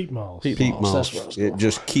moss. Peat moss. Peat Peat moss, moss. that's what I was It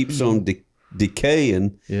just keeps on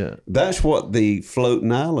decaying. Yeah. That's what the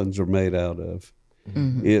floating islands are made out of.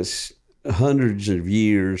 It's hundreds of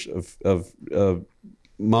years of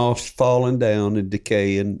moss falling down and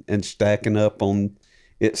decaying and stacking up on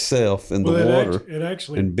itself in the water. It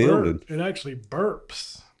actually and building. It actually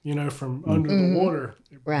burps, you know, from under the water.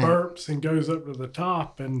 It Right. burps and goes up to the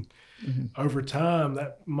top, and over time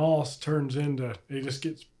that moss turns into, it just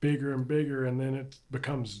gets bigger and bigger, and then it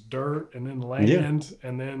becomes dirt and then land,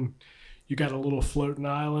 and then you got a little floating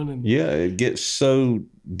island. And Yeah, it gets so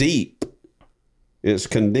deep. It's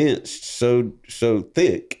condensed so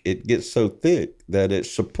thick. It gets so thick that it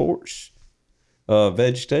supports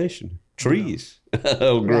vegetation. Trees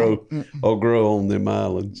will grow on them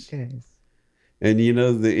islands. Yes. And you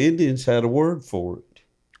know, the Indians had a word for it.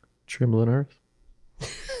 Trembling earth.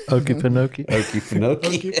 Okefenokee.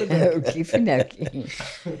 Okefenokee.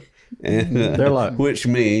 Okefenokee. And, They're like- which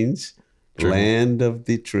means land of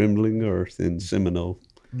the trembling earth in Seminole.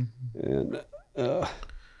 And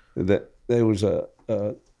that there was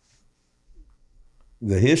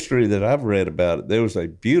the history that I've read about it. There was a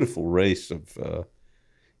beautiful race of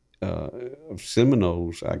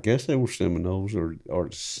Seminoles. I guess they were Seminoles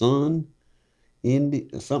or Sun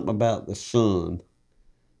Indian, something about the sun.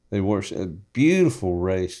 They were a beautiful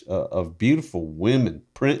race of beautiful women,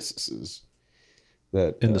 princesses.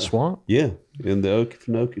 That In the swamp? Yeah, in the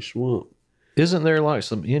Okefenokee swamp. Isn't there like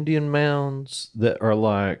some Indian mounds that are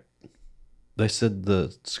like, they said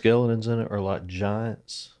the skeletons in it are like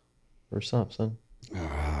giants or something?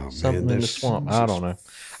 Something in the there's swamp. I don't know.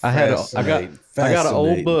 I got an old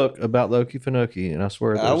fascinating. book about the Okefenokee, and I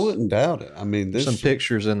swear I there's wouldn't doubt it. I mean, there's some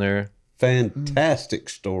pictures in there. fantastic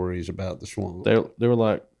stories about the swamp. They were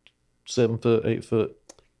like 7 foot, 8 foot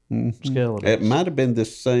skeletons. It might have been the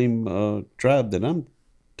same tribe that I'm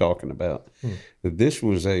talking about. This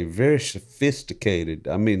was a very sophisticated.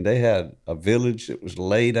 I mean, they had a village that was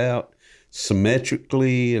laid out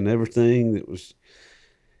symmetrically and everything. That was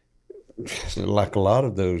like a lot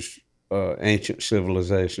of those ancient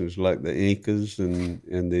civilizations, like the Incas and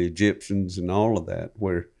the Egyptians and all of that,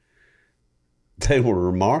 where they were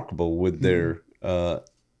remarkable with their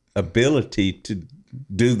ability to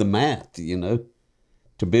do the math, you know,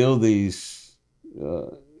 to build these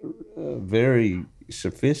very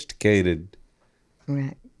sophisticated.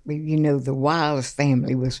 Right. But you know, the Wiles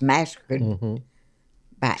family was massacred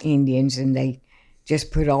by Indians, and they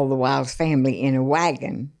just put all the Wiles family in a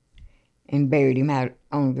wagon and buried him out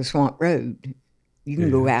on the swamp road. You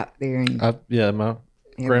can go out there and My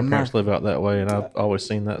grandparents live out that way, and I've always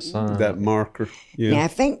seen that sign. That marker. Yeah. Now, I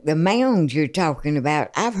think the mounds you're talking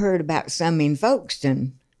about, I've heard about some in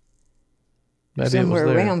Folkestone, Maybe somewhere it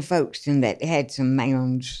was there. around Folkestone that had some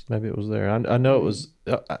mounds. Maybe it was there. I know it was.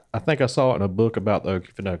 I think I saw it in a book about the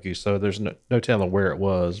Okefenokee, so there's no telling where it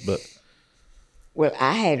was. But Well,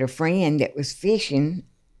 I had a friend that was fishing.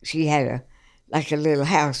 She had a little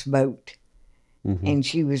houseboat, and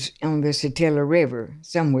she was on the Satilla River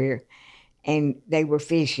somewhere, and they were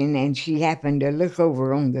fishing, and she happened to look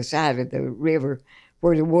over on the side of the river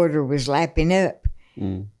where the water was lapping up,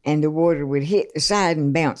 and the water would hit the side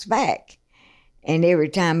and bounce back. And every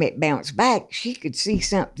time it bounced back, she could see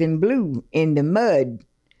something blue in the mud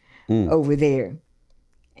over there.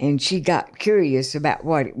 And she got curious about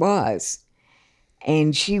what it was.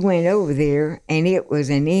 And she went over there, and it was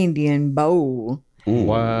an Indian bowl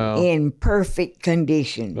Wow. in perfect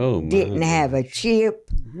condition. Oh, my Didn't have a chip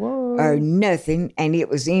or nothing, and it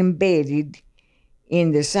was embedded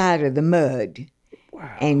in the side of the mud.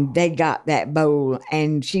 Wow. And they got that bowl,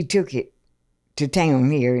 and she took it to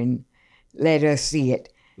town here and let us see it.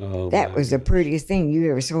 Oh, that was the prettiest thing you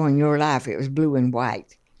ever saw in your life. It was blue and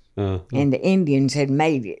white. And the Indians had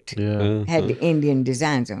made it. Yeah. Had the Indian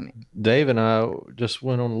designs on it. Dave and I just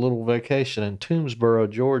went on a little vacation in Toomsboro,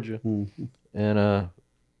 Georgia. Mm-hmm. And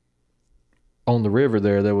on the river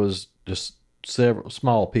there was just several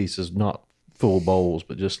small pieces, not full bowls,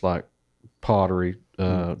 but just like pottery,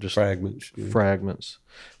 just fragments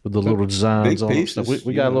with the little designs on pieces, them. So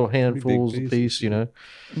we got little handfuls big a piece, Did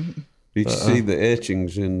you see the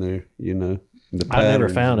etchings in there, The I never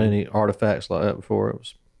patterns found any artifacts like that before. It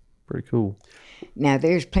was pretty cool. Now,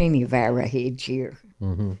 there's plenty of arrowheads here.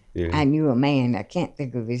 Mm-hmm. Yeah. I knew a man, I can't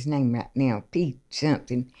think of his name right now, Pete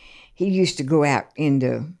something. He used to go out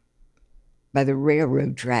by the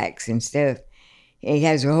railroad tracks and stuff. He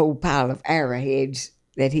has a whole pile of arrowheads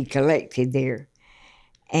that he collected there.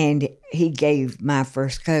 And he gave my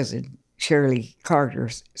first cousin, Shirley Carter,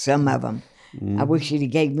 some of them. I wish he'd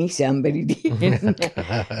have gave me some, but he didn't.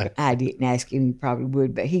 I didn't ask him, he probably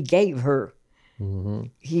would, but he gave her. Mm-hmm.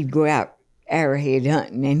 He'd go out arrowhead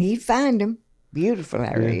hunting, and he'd find them. Beautiful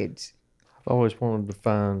arrowheads. I've always wanted to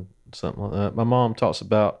find something like that. My mom talks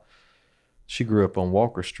about, she grew up on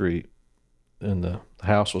Walker Street, and the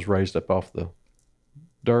house was raised up off the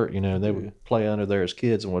dirt, and they would play under there as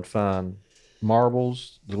kids and would find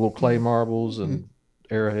marbles, the little clay marbles and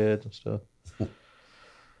arrowheads and stuff.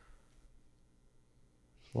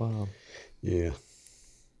 Wow. Yeah.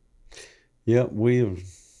 Yep, we have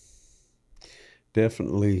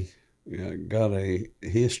definitely got a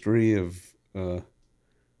history of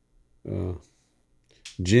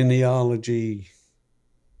genealogy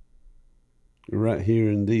right here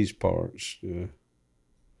in these parts.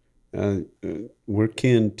 We're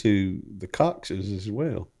kin to the Coxes as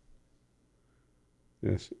well.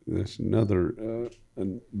 That's another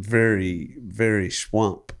very, very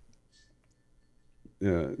swamp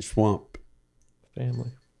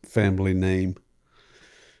family name.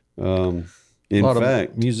 In a lot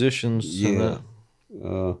fact, of musicians,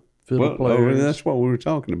 fiddle players. That's what we were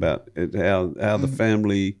talking about. How the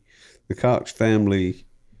family, the Cox family,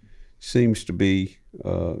 seems to be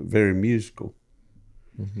very musical.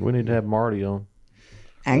 We need to have Marty on.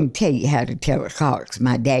 I can tell you how to tell a Cox.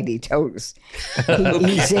 My daddy told us.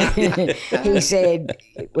 He said,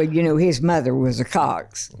 well, his mother was a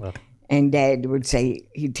Cox. And Dad would say,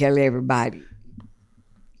 he'd tell everybody,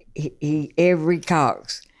 every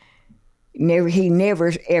Cox, he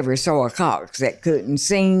never ever saw a Cox that couldn't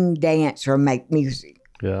sing, dance, or make music.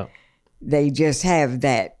 Yeah. They just have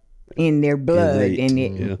that in their blood,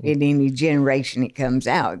 Innate, in any generation it comes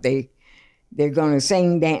out. They're going to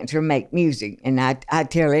sing, dance, or make music. And I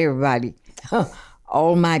tell everybody,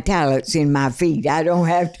 all my talent's in my feet. I don't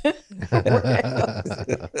have to.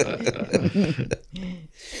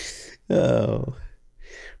 Oh,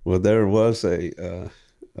 well, there was a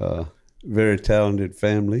very talented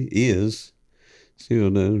family.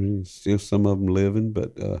 Still some of them living,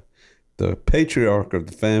 but the patriarch of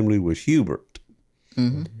the family was Hubert,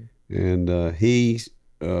 and he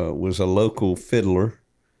was a local fiddler.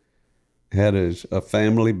 Had a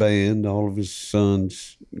family band. All of his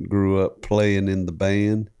sons grew up playing in the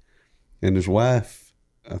band, and his wife,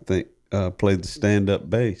 I think, played the stand-up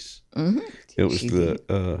bass. Mm-hmm. It was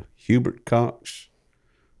the Hubert Cox,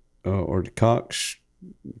 or the Cox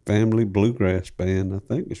Family Bluegrass Band, I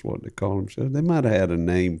think is what they call themselves. They might have had a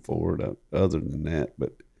name for it other than that,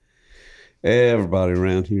 but everybody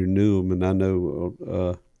around here knew them. And I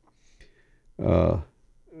know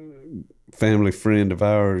family friend of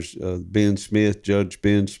ours, Ben Smith, Judge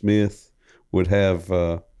Ben Smith, would have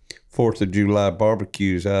 4th of July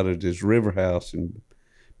barbecues out at his river house in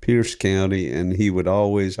Pierce County, and he would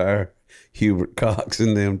always hire Hubert Cox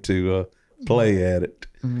and them to play at it.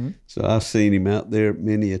 Mm-hmm. So I've seen him out there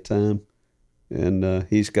many a time, and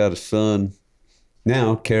he's got a son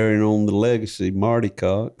now carrying on the legacy, Marty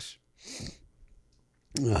Cox.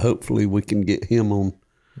 Hopefully we can get him on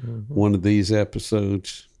one of these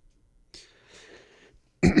episodes.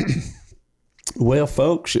 Well,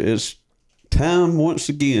 folks, it's time once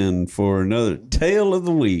again for another Tale of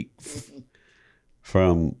the Week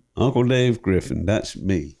from Uncle Dave Griffin. That's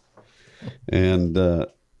me. And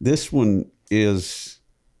this one has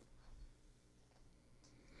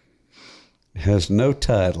no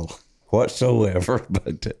title whatsoever,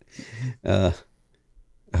 but I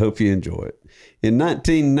hope you enjoy it. In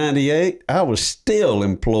 1998, I was still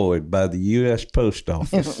employed by the U.S. Post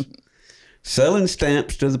Office. selling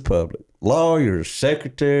stamps to the public. Lawyers,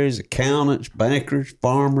 secretaries, accountants, bankers,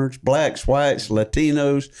 farmers, blacks, whites,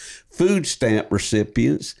 Latinos, food stamp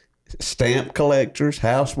recipients, stamp collectors,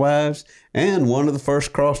 housewives, and one of the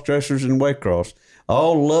first cross-dressers in Waycross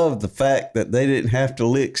all loved the fact that they didn't have to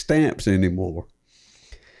lick stamps anymore.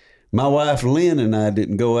 My wife Lynn and I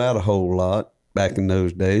didn't go out a whole lot back in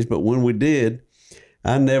those days, but when we did,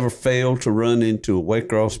 I never failed to run into a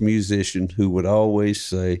Waycross musician who would always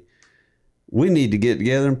say, "We need to get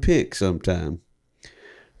together and pick sometime."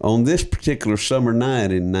 On this particular summer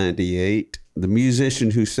night in '98, the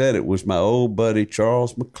musician who said it was my old buddy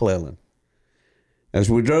Charles McClellan. As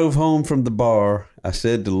we drove home from the bar, I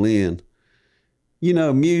said to Lynn, "You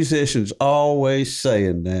know, musicians always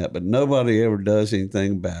saying that, but nobody ever does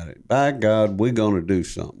anything about it. By God, we're going to do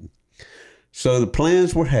something." So the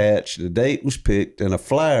plans were hatched, the date was picked, and a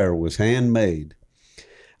flyer was handmade.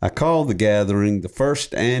 I called the gathering the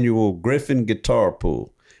first annual Griffin Guitar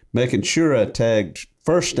Pull, making sure I tagged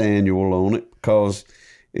first annual on it, because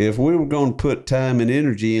if we were going to put time and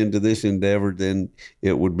energy into this endeavor, then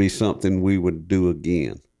it would be something we would do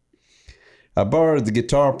again. I borrowed the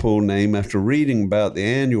Guitar Pull name after reading about the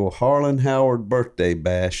annual Harlan Howard Birthday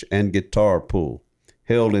Bash and Guitar Pull,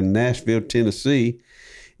 held in Nashville, Tennessee,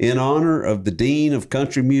 in honor of the Dean of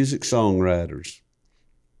Country Music Songwriters.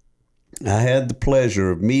 I had the pleasure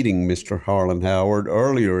of meeting Mr. Harlan Howard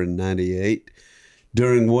earlier in '98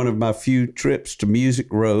 during one of my few trips to Music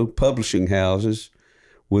Row publishing houses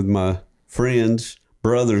with my friends,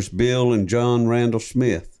 brothers Bill and John Randall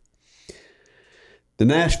Smith. The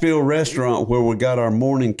Nashville restaurant where we got our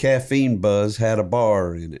morning caffeine buzz had a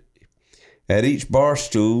bar in it. At each bar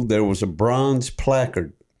stool, there was a bronze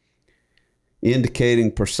placard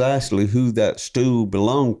indicating precisely who that stool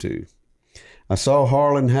belonged to. I saw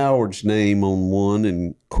Harlan Howard's name on one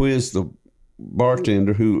and quizzed the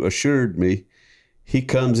bartender, who assured me he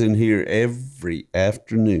comes in here every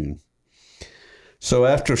afternoon. So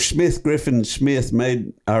after Smith, Griffin, Smith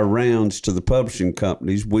made our rounds to the publishing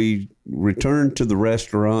companies, we returned to the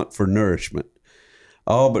restaurant for nourishment,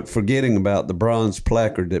 all but forgetting about the bronze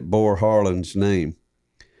placard that bore Harlan's name.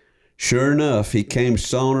 Sure enough, he came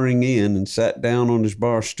sauntering in and sat down on his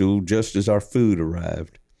bar stool just as our food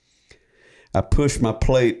arrived. I pushed my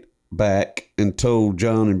plate back and told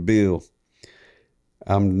John and Bill,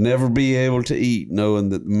 "I'll never be able to eat knowing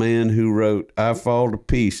that the man who wrote 'I Fall to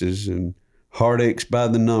Pieces' and 'Heartaches by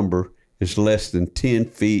the Number' is less than 10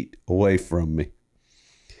 feet away from me."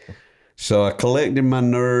 So I collected my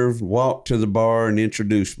nerve, walked to the bar, and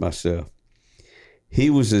introduced myself. He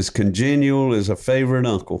was as congenial as a favorite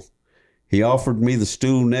uncle. He offered me the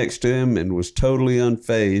stool next to him and was totally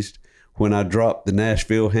unfazed when I dropped the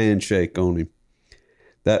Nashville handshake on him.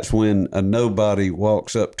 That's when a nobody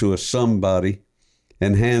walks up to a somebody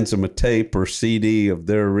and hands them a tape or CD of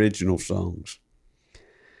their original songs.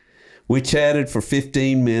 We chatted for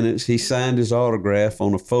 15 minutes. He signed his autograph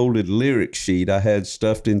on a folded lyric sheet I had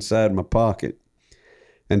stuffed inside my pocket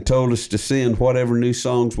and told us to send whatever new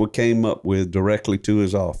songs we came up with directly to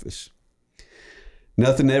his office.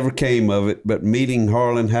 Nothing ever came of it, but meeting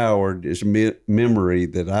Harlan Howard is a memory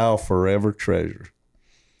that I'll forever treasure.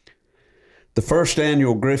 The first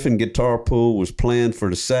annual Griffin Guitar Pull was planned for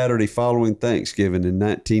the Saturday following Thanksgiving in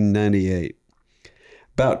 1998.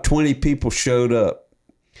 About 20 people showed up,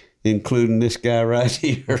 including this guy right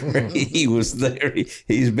here. He was there.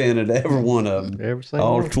 He's been at every one of them.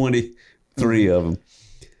 All 23 of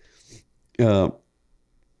them.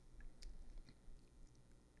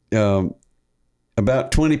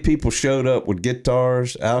 About 20 people showed up with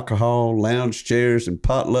guitars, alcohol, lounge chairs, and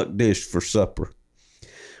potluck dish for supper.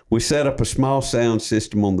 We set up a small sound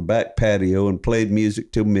system on the back patio and played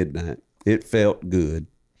music till midnight. It felt good.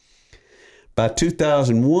 By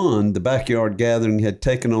 2001, the Backyard Gathering had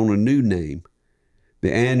taken on a new name,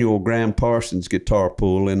 the annual Gram Parsons Guitar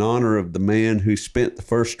Pull, in honor of the man who spent the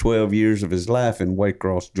first 12 years of his life in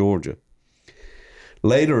Waycross, Georgia.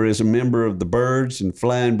 Later, as a member of the Byrds and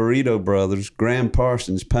Flying Burrito Brothers, Gram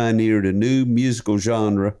Parsons pioneered a new musical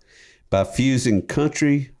genre by fusing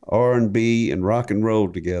country, R&B, and rock and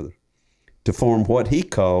roll together to form what he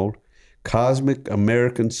called cosmic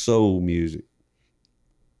American soul music.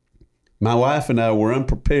 My wife and I were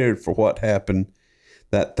unprepared for what happened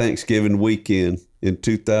that Thanksgiving weekend in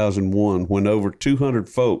 2001 when over 200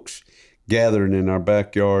 folks gathered in our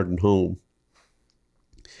backyard and home.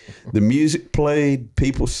 The music played,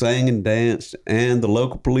 people sang and danced, and the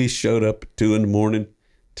local police showed up at 2 a.m.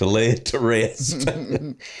 to lay it to rest.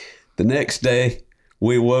 The next day,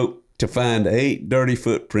 we woke to find 8 dirty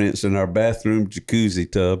footprints in our bathroom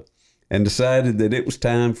jacuzzi tub and decided that it was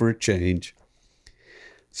time for a change.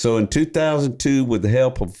 So in 2002, with the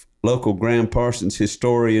help of local Graham Parsons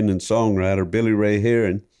historian and songwriter Billy Ray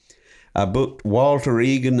Herron, I booked Walter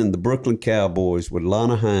Egan and the Brooklyn Cowboys with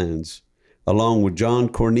Lana Hines, along with John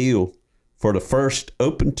Cornell, for the first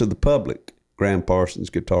open to the public Graham Parsons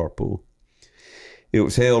guitar pool. It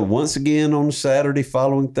was held once again on the Saturday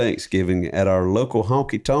following Thanksgiving at our local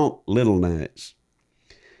honky tonk Little Nights.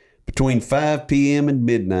 Between 5 p.m. and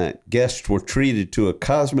midnight, guests were treated to a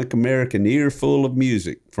cosmic American earful of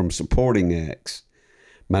music from supporting acts.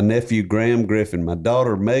 My nephew Graham Griffin, my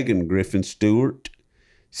daughter Megan Griffin Stewart,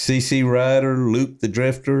 C.C. Ryder, Luke the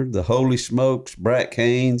Drifter, the Holy Smokes, Brack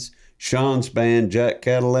Haynes, Sean's band Jack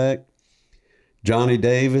Cadillac, Johnny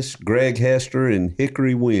Davis, Greg Hester, and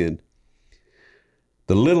Hickory Wind.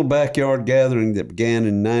 The little backyard gathering that began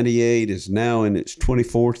in '98 is now in its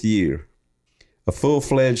 24th year. A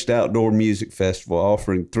full-fledged outdoor music festival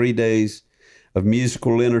offering 3 days of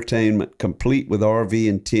musical entertainment complete with RV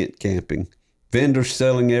and tent camping. Vendors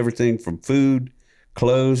selling everything from food,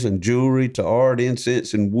 clothes, and jewelry to art,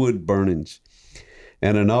 incense, and wood burnings.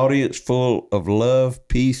 And an audience full of love,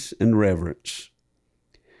 peace, and reverence.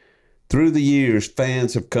 Through the years,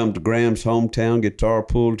 fans have come to Graham's hometown guitar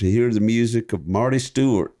pool to hear the music of Marty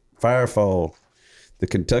Stewart, Firefall, the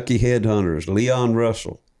Kentucky Headhunters, Leon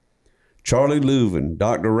Russell, Charlie Louvin,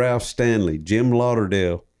 Dr. Ralph Stanley, Jim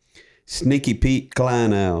Lauderdale, Sneaky Pete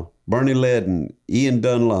Kleinow, Bernie Ledden, Ian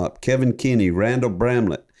Dunlop, Kevin Kinney, Randall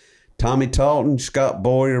Bramlett, Tommy Talton, Scott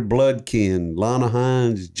Boyer, Bloodkin, Lana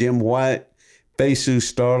Hines, Jim White, Faisal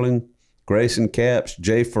Starling, Grayson Capps,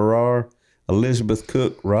 Jay Farrar, Elizabeth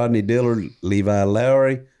Cook, Rodney Dillard, Levi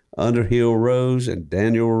Lowry, Underhill Rose, and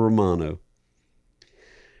Daniel Romano.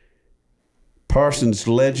 Parsons'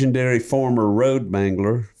 legendary former road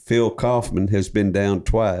mangler, Phil Kaufman, has been down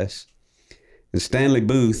twice. And Stanley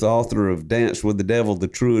Booth, author of Dance with the Devil, The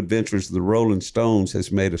True Adventures of the Rolling Stones,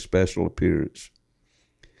 has made a special appearance.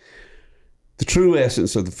 The true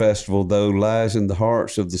essence of the festival, though, lies in the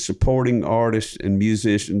hearts of the supporting artists and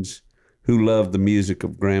musicians who love the music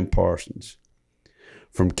of Graham Parsons.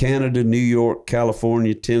 From Canada, New York,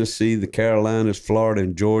 California, Tennessee, the Carolinas, Florida,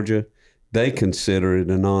 and Georgia, they consider it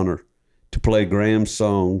an honor to play Graham's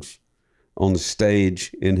songs on the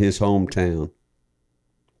stage in his hometown,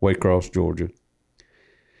 Waycross, Georgia.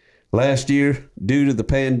 Last year, due to the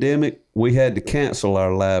pandemic, we had to cancel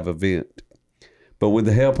our live event. But with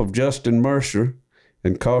the help of Justin Mercer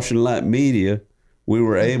and Caution Light Media, we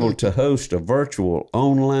were able to host a virtual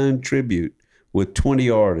online tribute with 20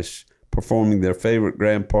 artists performing their favorite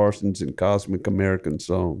Graham Parsons and Cosmic American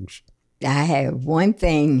songs. I have one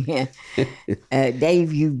thing.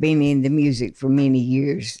 Dave, you've been in the music for many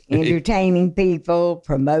years, entertaining people,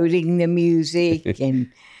 promoting the music,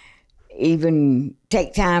 and even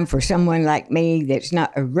take time for someone like me that's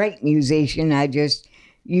not a great musician. I just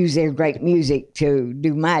use their great music to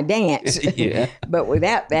do my dance. Yeah. But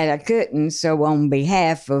without that, I couldn't. So on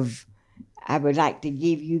behalf of, I would like to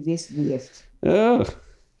give you this gift. Oh.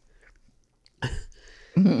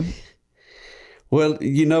 Well,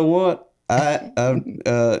 you know what? I've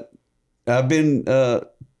been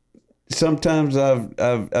sometimes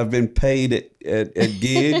I've been paid at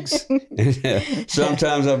gigs.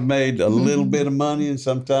 Sometimes I've made a little bit of money, and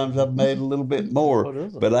sometimes I've made a little bit more.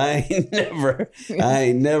 But I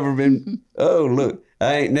ain't never been. Oh, look,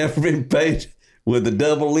 I ain't never been paid with a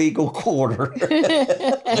double legal quarter.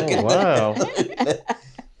 Oh, wow!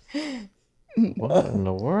 What in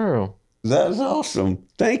the world? That's awesome.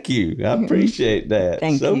 Thank you. I appreciate that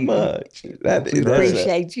so much. We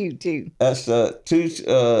appreciate you too. That's two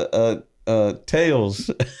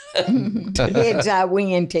tails. Heads I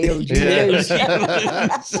win, tails you lose.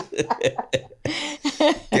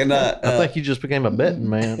 Can I think you just became a betting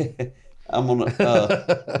man. I'm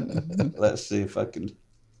gonna let's see if I can.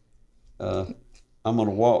 I'm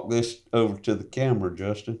gonna walk this over to the camera,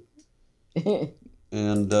 Justin,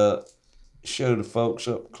 and show the folks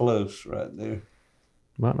up close right there.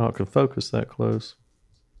 Might not can focus that close.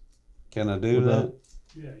 Can I do that?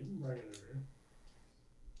 Yeah, you can bring it over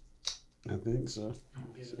here. I think so.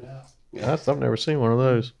 Get it out. Yeah. I've never seen one of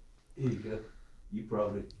those. Here you go. You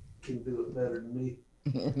probably can do it better than me.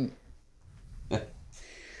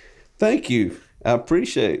 Thank you. I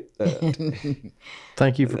appreciate that.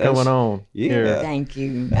 Thank you for coming on. Yeah. Here. Thank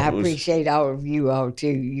you. I appreciate all of you all too.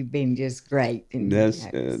 You've been just great. And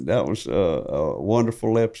That was a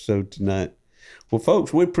wonderful episode tonight. Well,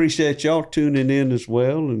 folks, we appreciate y'all tuning in as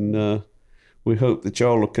well, and we hope that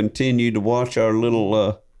y'all will continue to watch our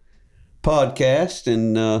little podcast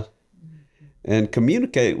and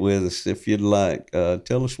communicate with us if you'd like.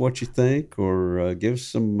 Tell us what you think, or give us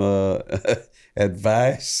some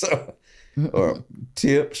advice. or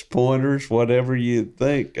tips, pointers, whatever you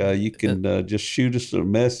think, you can just shoot us a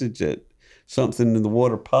message at Something in the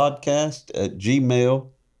Water Podcast at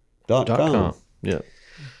gmail.com. Yeah.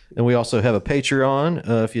 And we also have a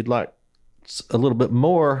Patreon. If you'd like a little bit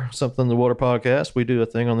more Something in the Water Podcast, we do a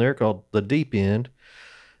thing on there called The Deep End.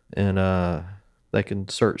 And they can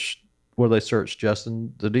search, where they search,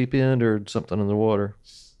 Justin, The Deep End or Something in the Water?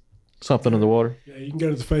 Something in the Water? Yeah, you can go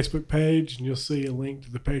to the Facebook page and you'll see a link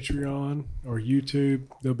to the Patreon, or YouTube.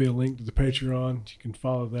 There'll be a link to the Patreon. You can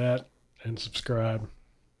follow that and subscribe.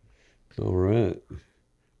 All right.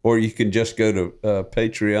 Or you can just go to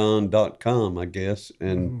patreon.com, I guess,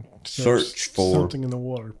 and search for Something in the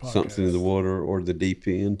Water podcast. Something in the Water or The Deep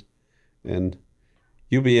End. And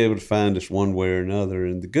you'll be able to find us one way or another.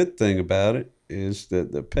 And the good thing about it is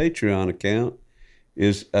that the Patreon account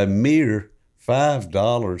is a mere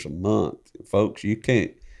 $5 a month. Folks, you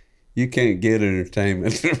can't get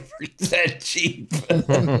entertainment for that cheap.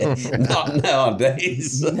 Not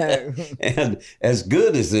nowadays. No. And as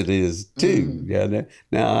good as it is too. Yeah.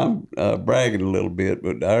 Now I'm bragging a little bit,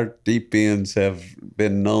 but our deep ends have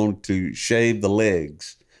been known to shave the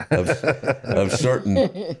legs of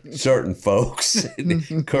certain folks,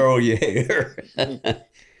 curl your hair.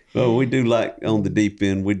 Well, we do like, on the deep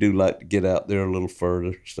end, we do like to get out there a little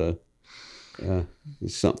further. So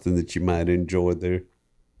it's something that you might enjoy there.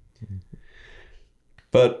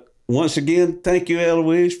 But once again, thank you,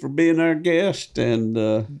 Eloise, for being our guest.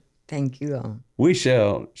 And Thank you all. we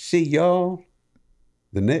shall see y'all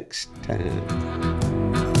the next time.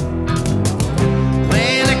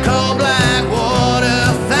 When the cold black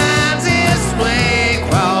water finds its way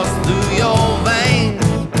across through your veins,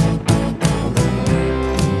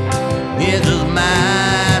 it just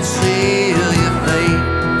might seal your fate.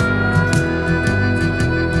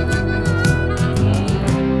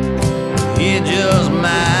 It just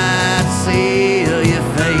might seal your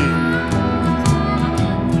fate.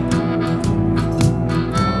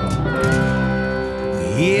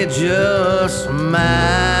 It just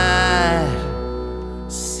might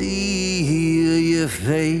seal your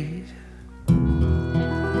fate.